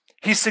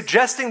 He's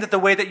suggesting that the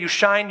way that you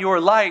shine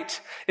your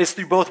light is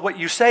through both what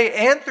you say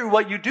and through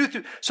what you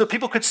do, so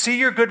people could see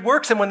your good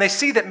works. And when they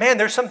see that, man,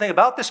 there's something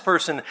about this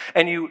person,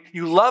 and you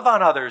love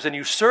on others, and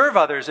you serve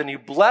others, and you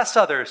bless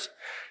others,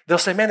 they'll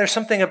say, man, there's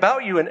something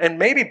about you. And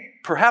maybe,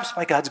 perhaps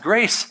by God's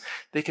grace,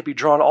 they could be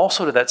drawn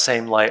also to that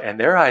same light, and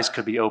their eyes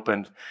could be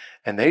opened,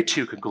 and they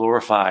too could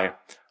glorify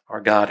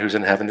our God who's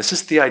in heaven. This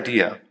is the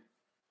idea.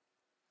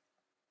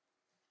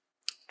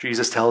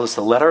 Jesus tells us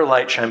to let our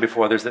light shine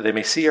before others that they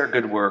may see our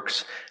good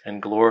works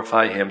and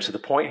glorify him. So the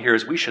point here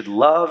is we should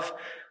love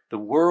the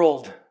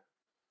world.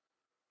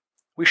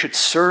 We should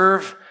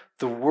serve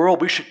the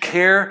world. We should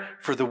care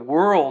for the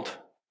world.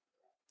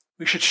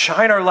 We should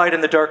shine our light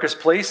in the darkest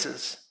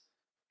places.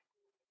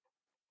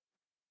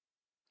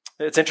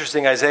 It's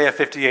interesting, Isaiah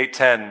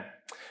 58:10.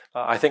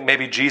 I think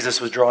maybe Jesus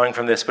was drawing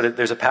from this, but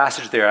there's a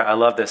passage there. I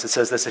love this. It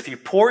says this: if you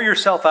pour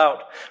yourself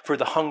out for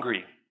the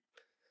hungry,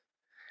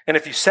 and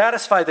if you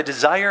satisfy the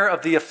desire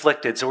of the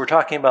afflicted, so we're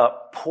talking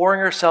about pouring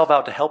yourself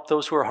out to help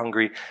those who are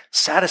hungry,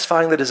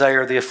 satisfying the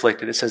desire of the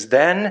afflicted, it says,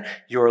 then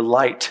your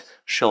light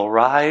shall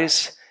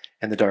rise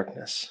in the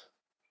darkness.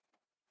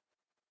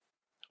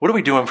 What are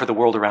we doing for the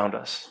world around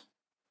us?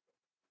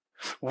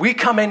 We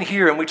come in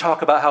here and we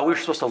talk about how we're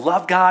supposed to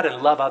love God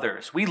and love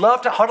others. We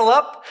love to huddle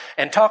up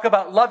and talk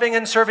about loving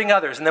and serving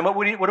others. And then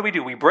what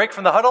do? We break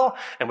from the huddle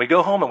and we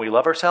go home and we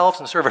love ourselves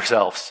and serve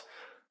ourselves.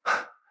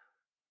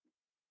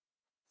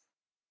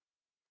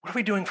 What are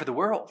we doing for the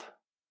world?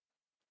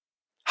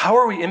 How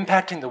are we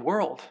impacting the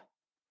world?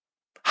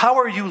 How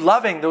are you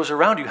loving those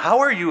around you? How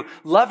are you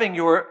loving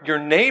your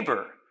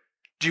neighbor?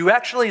 Do you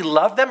actually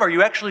love them? Are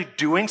you actually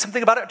doing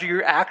something about it? Do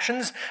your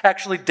actions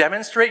actually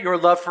demonstrate your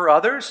love for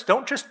others?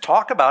 Don't just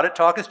talk about it.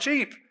 Talk is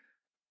cheap.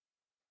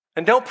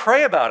 And don't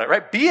pray about it,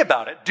 right? Be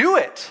about it. Do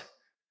it.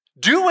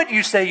 Do what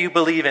you say you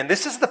believe in.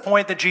 This is the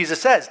point that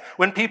Jesus says.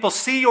 When people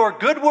see your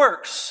good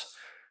works,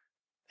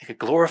 they could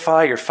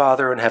glorify your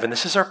Father in heaven.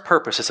 This is our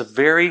purpose. It's a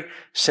very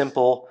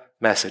simple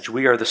message.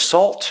 We are the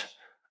salt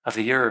of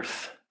the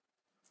earth,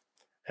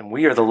 and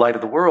we are the light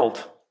of the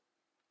world.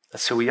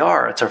 That's who we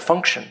are. It's our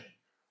function.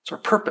 It's our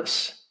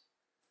purpose.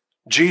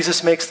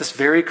 Jesus makes this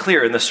very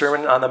clear in the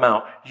Sermon on the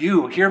Mount.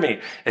 You, hear me,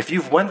 if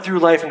you've went through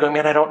life and going,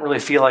 man, I don't really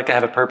feel like I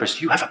have a purpose,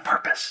 you have a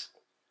purpose.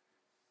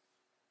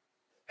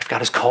 If God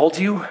has called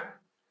you,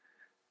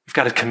 if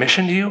God has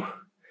commissioned you,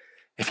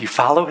 if you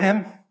follow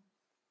him,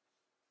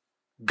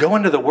 Go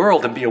into the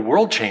world and be a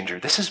world changer.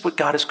 This is what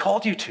God has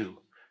called you to.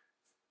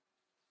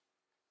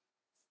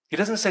 He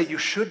doesn't say you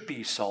should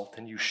be salt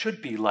and you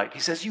should be light. He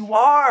says you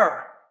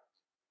are.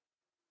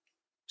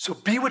 So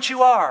be what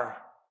you are.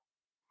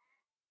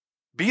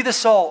 Be the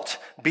salt.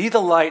 Be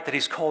the light that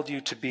he's called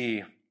you to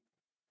be.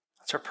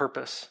 That's our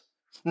purpose.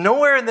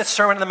 Nowhere in this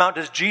Sermon on the Mount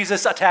does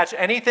Jesus attach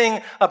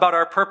anything about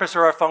our purpose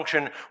or our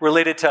function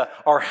related to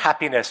our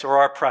happiness or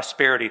our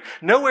prosperity.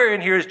 Nowhere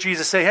in here does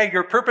Jesus say, hey,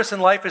 your purpose in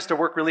life is to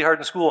work really hard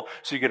in school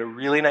so you get a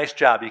really nice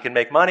job. You can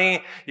make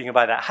money, you can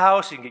buy that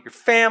house, you can get your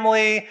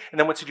family, and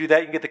then once you do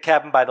that, you can get the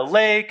cabin by the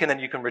lake, and then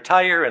you can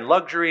retire in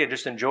luxury and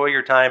just enjoy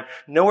your time.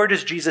 Nowhere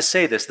does Jesus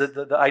say this.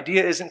 The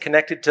idea isn't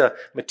connected to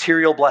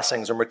material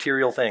blessings or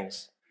material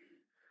things.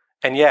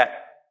 And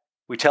yet,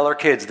 we tell our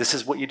kids, this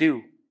is what you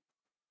do.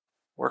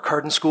 Work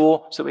hard in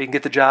school so that we can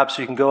get the job so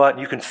you can go out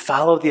and you can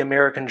follow the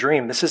American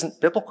dream. This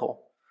isn't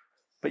biblical.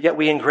 But yet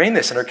we ingrain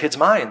this in our kids'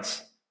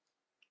 minds.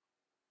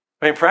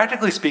 I mean,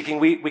 practically speaking,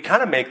 we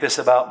kind of make this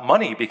about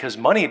money because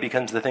money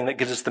becomes the thing that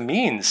gives us the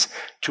means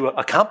to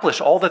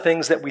accomplish all the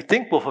things that we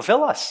think will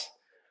fulfill us.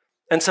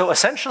 And so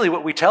essentially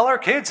what we tell our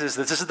kids is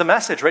that this is the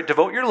message, right?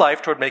 Devote your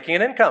life toward making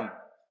an income.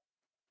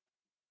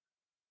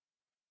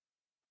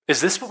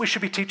 Is this what we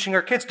should be teaching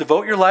our kids?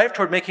 Devote your life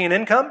toward making an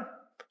income?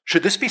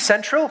 Should this be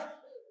central?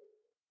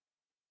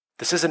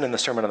 This isn't in the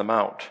Sermon on the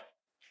Mount.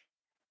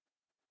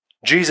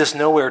 Jesus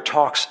nowhere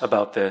talks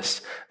about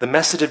this. The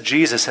message of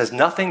Jesus has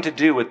nothing to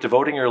do with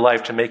devoting your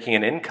life to making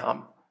an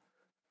income.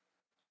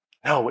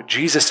 No, what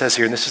Jesus says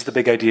here, and this is the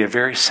big idea,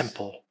 very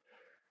simple,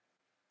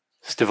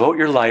 is devote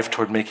your life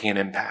toward making an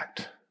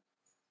impact.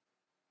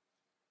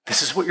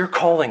 This is what your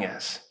calling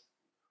is.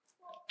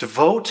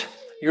 Devote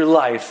your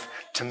life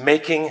to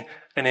making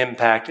an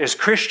impact. As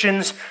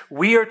Christians,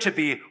 we are to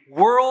be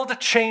world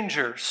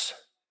changers.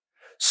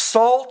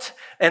 Salt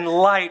and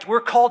light. We're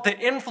called to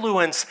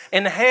influence,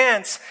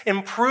 enhance,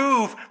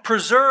 improve,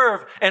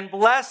 preserve, and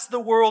bless the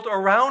world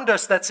around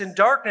us that's in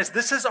darkness.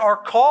 This is our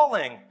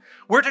calling.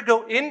 We're to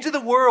go into the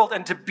world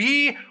and to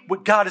be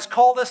what God has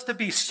called us to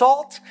be,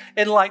 salt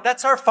and light.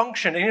 That's our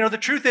function. And the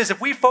truth is,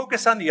 if we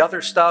focus on the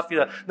other stuff,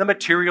 the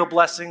material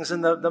blessings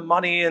and the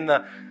money and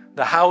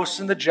the house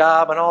and the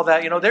job and all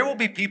that, there will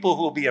be people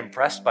who will be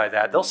impressed by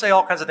that. They'll say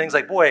all kinds of things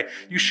like, boy,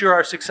 you sure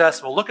are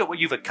successful. Look at what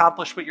you've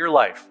accomplished with your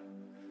life.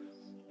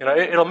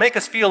 It'll make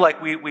us feel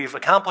like we've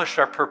accomplished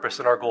our purpose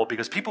and our goal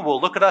because people will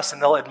look at us and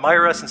they'll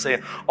admire us and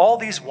say all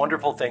these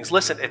wonderful things.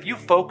 Listen, if you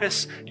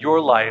focus your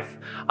life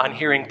on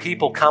hearing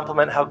people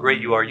compliment how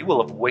great you are, you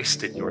will have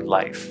wasted your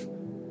life.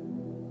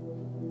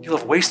 You'll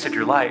have wasted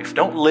your life.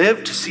 Don't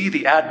live to see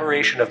the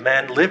admiration of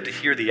men. Live to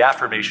hear the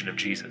affirmation of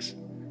Jesus.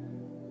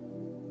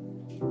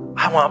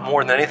 I want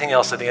more than anything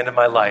else at the end of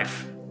my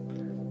life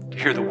to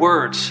hear the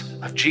words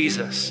of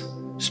Jesus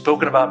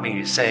spoken about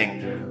me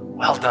saying,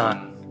 well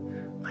done,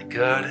 my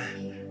good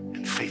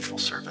and faithful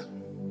servant.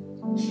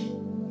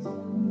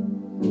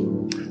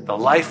 The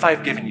life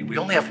I've given you, we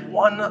only have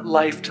one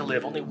life to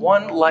live, only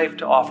one life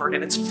to offer,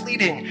 and it's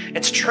fleeting,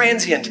 it's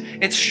transient,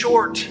 it's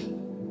short.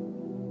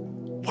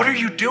 What are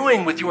you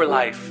doing with your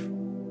life?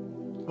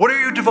 What are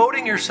you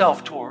devoting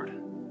yourself toward?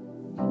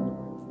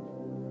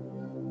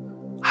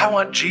 I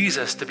want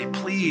Jesus to be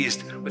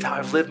pleased with how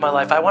I've lived my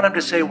life. I want him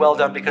to say, well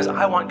done, because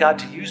I want God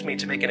to use me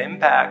to make an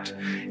impact.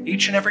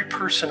 Each and every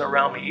person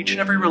around me, each and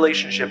every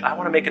relationship, I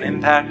want to make an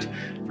impact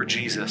for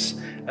Jesus.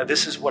 Now,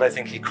 this is what I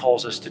think he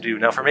calls us to do.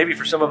 Now,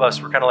 for some of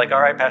us, we're kind of like,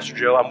 all right, Pastor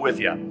Joe, I'm with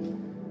you.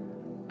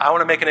 I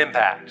want to make an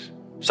impact.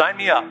 Sign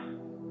me up.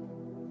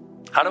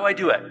 How do I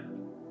do it?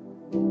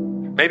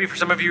 Maybe for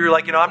some of you, you're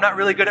like, I'm not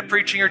really good at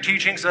preaching or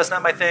teaching, so that's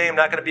not my thing. I'm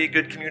not going to be a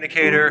good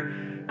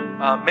communicator.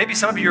 Maybe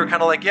some of you are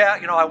kind of like,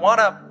 I want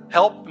to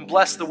help and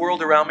bless the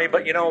world around me,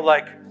 but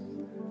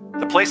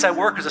the place I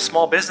work is a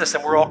small business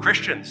and we're all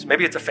Christians.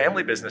 Maybe it's a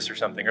family business or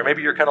something. Or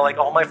maybe you're kind of like,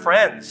 all my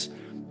friends,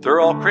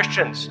 they're all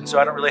Christians, and so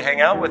I don't really hang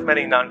out with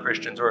many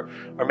non-Christians. Or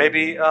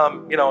maybe,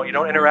 you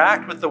don't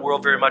interact with the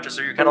world very much,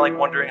 so you're kind of like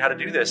wondering how to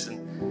do this.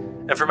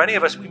 And for many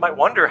of us, we might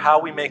wonder how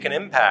we make an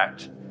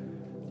impact.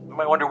 We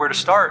might wonder where to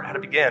start, how to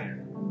begin.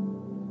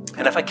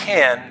 And if I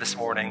can this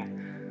morning,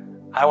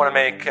 I want to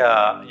make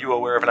you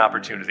aware of an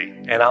opportunity,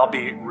 and I'll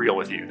be real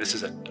with you. This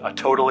is a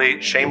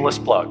totally shameless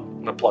plug.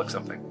 I'm going to plug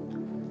something.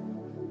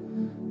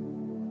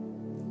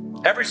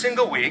 Every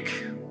single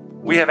week,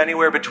 we have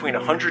anywhere between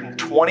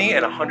 120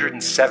 and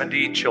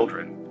 170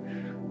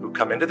 children who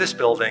come into this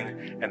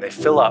building, and they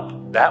fill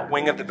up that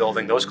wing of the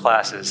building, those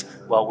classes,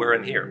 while we're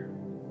in here.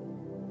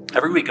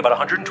 Every week, about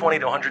 120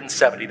 to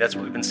 170, that's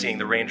what we've been seeing,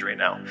 the range right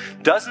now.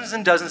 Dozens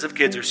and dozens of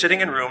kids are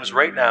sitting in rooms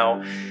right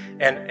now,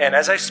 and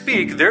as I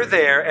speak, they're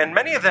there, and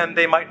many of them,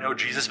 they might know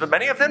Jesus, but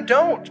many of them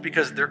don't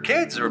because they're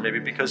kids, or maybe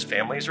because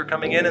families are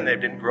coming in and they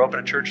didn't grow up in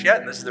a church yet,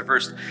 and this is their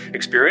first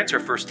experience or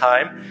first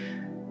time.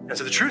 And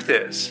so the truth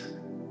is,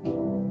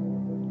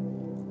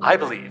 I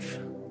believe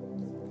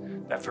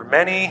that for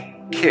many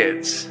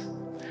kids,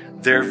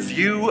 their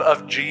view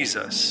of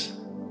Jesus,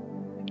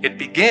 it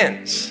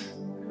begins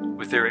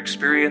with their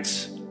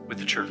experience with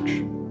the church.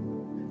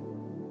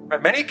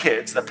 Right? Many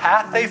kids, the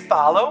path they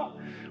follow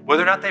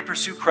whether or not they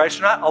pursue Christ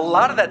or not, a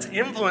lot of that's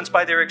influenced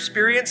by their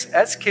experience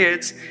as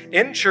kids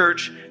in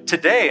church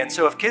today. And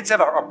so if kids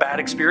have a bad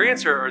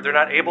experience or they're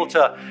not able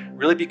to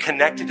really be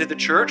connected to the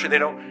church or they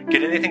don't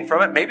get anything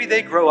from it, maybe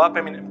they grow up.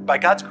 I mean, by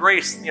God's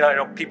grace, I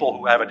know people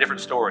who have a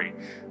different story,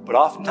 but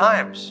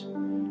oftentimes,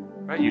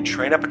 right, you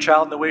train up a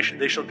child in the way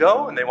they shall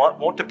go, and they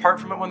won't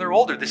depart from it when they're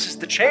older. This is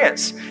the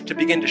chance to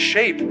begin to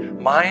shape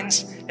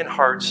minds and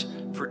hearts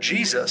for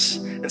Jesus.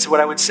 And so what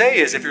I would say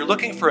is, if you're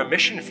looking for a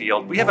mission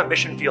field, we have a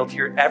mission field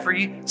here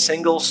every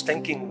single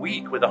stinking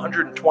week with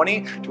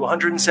 120 to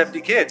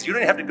 170 kids. You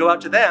don't have to go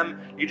out to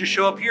them. You just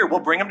show up here. We'll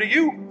bring them to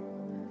you.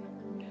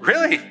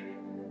 Really?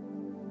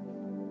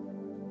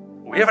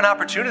 We have an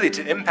opportunity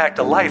to impact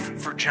a life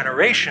for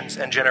generations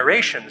and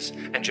generations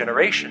and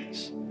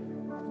generations.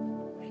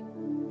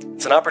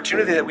 It's an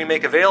opportunity that we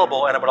make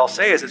available, and what I'll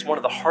say is it's one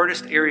of the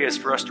hardest areas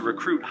for us to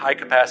recruit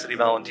high-capacity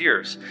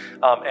volunteers.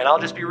 And I'll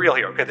just be real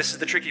here. Okay, this is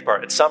the tricky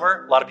part. It's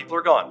summer. A lot of people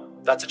are gone.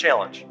 That's a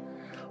challenge.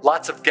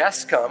 Lots of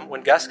guests come.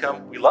 When guests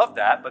come, we love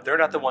that, but they're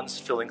not the ones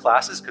filling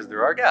classes because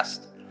they're our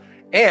guests.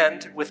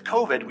 And with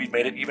COVID, we've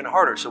made it even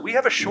harder. So we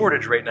have a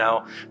shortage right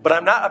now, but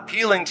I'm not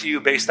appealing to you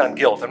based on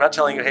guilt. I'm not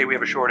telling you, hey, we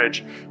have a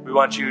shortage. We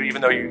want you,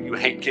 even though you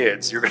hate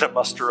kids, you're going to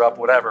muster up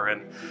whatever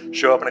and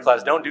show up in a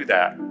class. Don't do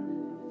that.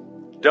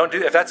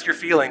 If that's your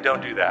feeling,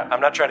 don't do that. I'm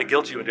not trying to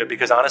guilt you into it,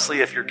 because honestly,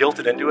 if you're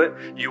guilted into it,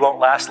 you won't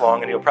last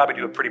long and you'll probably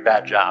do a pretty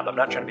bad job. I'm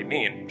not trying to be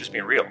mean, I'm just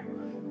being real.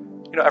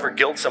 You don't ever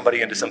guilt somebody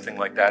into something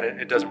like that.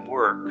 It doesn't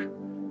work.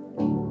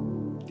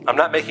 I'm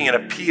not making an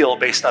appeal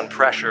based on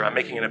pressure. I'm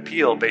making an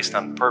appeal based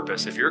on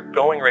purpose. If you're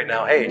going right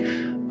now, hey,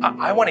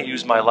 I want to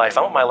use my life.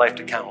 I want my life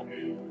to count.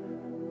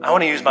 I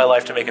want to use my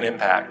life to make an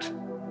impact.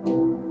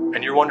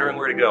 And you're wondering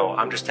where to go.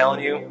 I'm just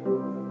telling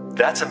you,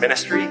 that's a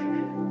ministry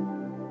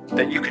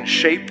that you can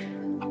shape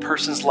a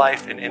person's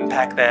life and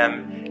impact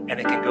them, and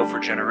it can go for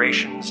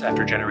generations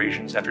after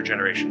generations after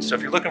generations. So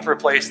if you're looking for a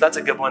place, that's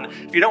a good one.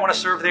 If you don't want to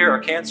serve there or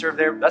can't serve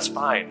there, that's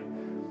fine.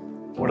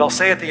 What I'll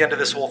say at the end of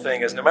this whole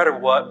thing is, no matter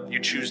what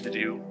you choose to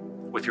do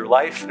with your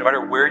life, no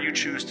matter where you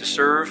choose to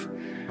serve,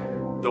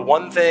 the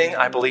one thing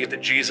I believe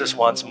that Jesus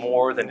wants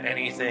more than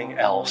anything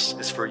else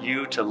is for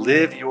you to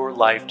live your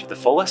life to the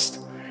fullest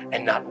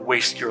and not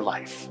waste your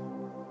life.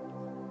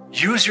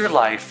 Use your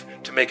life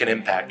to make an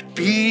impact.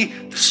 Be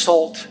the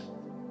salt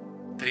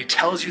that he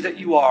tells you that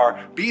you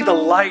are. Be the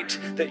light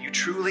that you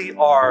truly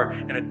are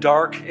in a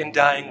dark and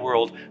dying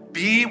world.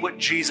 Be what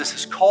Jesus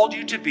has called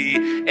you to be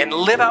and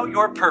live out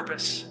your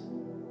purpose.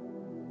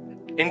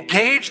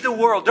 Engage the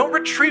world. Don't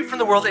retreat from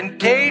the world.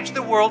 Engage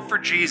the world for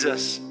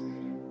Jesus.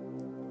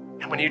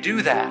 And when you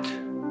do that,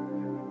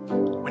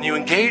 when you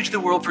engage the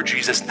world for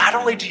Jesus, not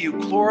only do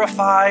you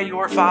glorify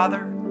your Father,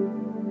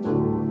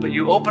 but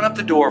you open up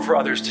the door for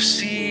others to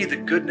see the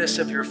goodness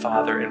of your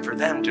Father and for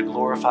them to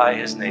glorify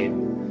his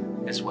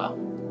name as well.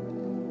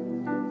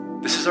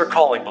 This is our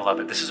calling,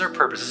 beloved. This is our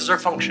purpose. This is our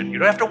function. You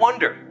don't have to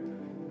wonder.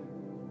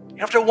 You don't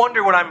have to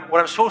wonder what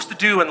I'm supposed to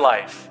do in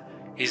life.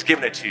 He's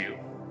given it to you.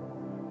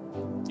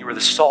 You are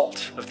the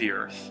salt of the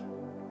earth.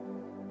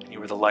 And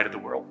you are the light of the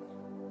world.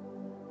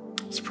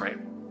 Let's pray.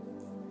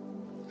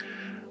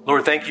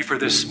 Lord, thank you for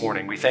this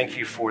morning. We thank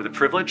you for the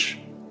privilege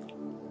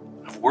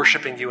of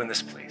worshiping you in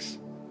this place.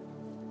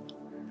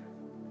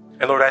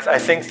 And Lord, I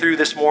think through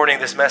this morning,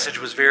 this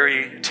message was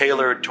very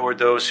tailored toward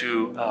those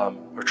who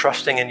are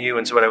trusting in you.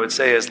 And so what I would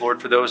say is,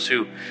 Lord, for those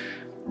who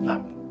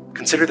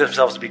consider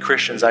themselves to be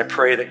Christians, I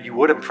pray that you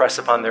would impress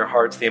upon their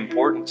hearts the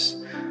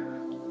importance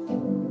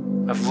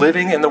of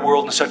living in the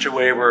world in such a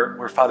way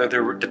where, Father,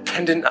 they're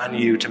dependent on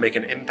you to make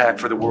an impact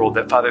for the world,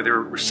 that, Father,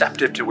 they're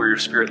receptive to where your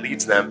Spirit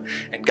leads them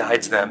and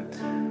guides them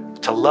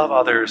to love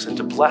others and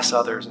to bless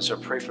others. And so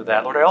pray for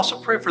that. Lord, I also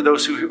pray for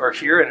those who are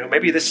here and who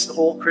maybe this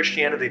whole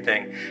Christianity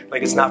thing,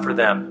 like it's not for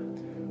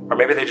them. Or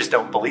maybe they just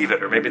don't believe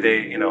it. Or maybe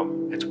they,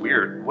 it's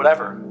weird,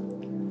 whatever.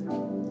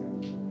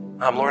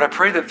 Lord, I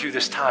pray that through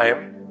this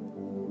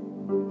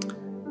time,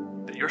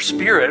 that your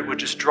Spirit would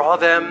just draw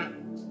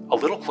them a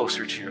little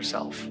closer to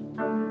yourself.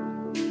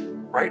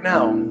 Right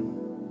now.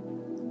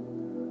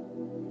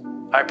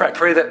 I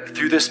pray that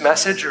through this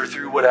message or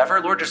through whatever,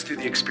 Lord, just through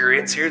the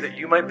experience here, that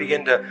you might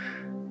begin to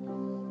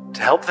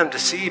help them to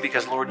see,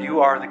 because, Lord,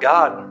 you are the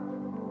God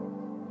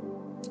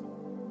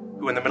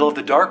who in the middle of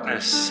the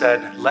darkness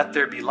said, let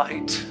there be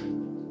light.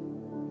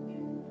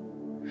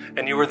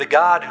 And you are the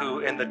God who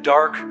in the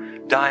dark,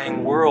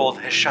 dying world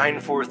has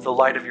shined forth the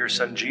light of your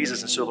Son,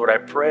 Jesus. And so, Lord, I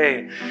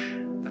pray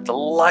that the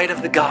light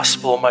of the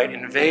gospel might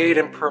invade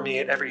and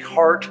permeate every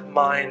heart,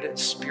 mind, and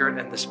spirit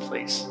in this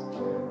place.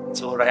 And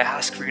so, Lord, I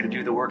ask for you to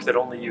do the work that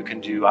only you can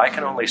do. I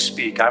can only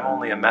speak. I'm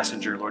only a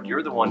messenger. Lord,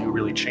 you're the one who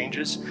really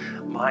changes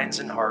minds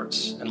and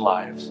hearts and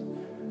lives.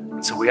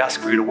 And so we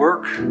ask for you to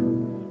work,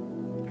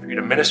 for you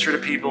to minister to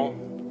people,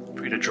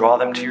 for you to draw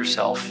them to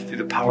yourself through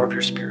the power of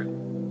your Spirit.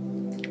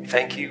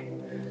 Thank you.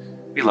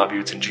 We love you.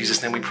 It's in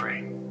Jesus' name we pray.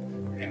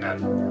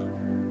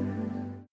 Amen.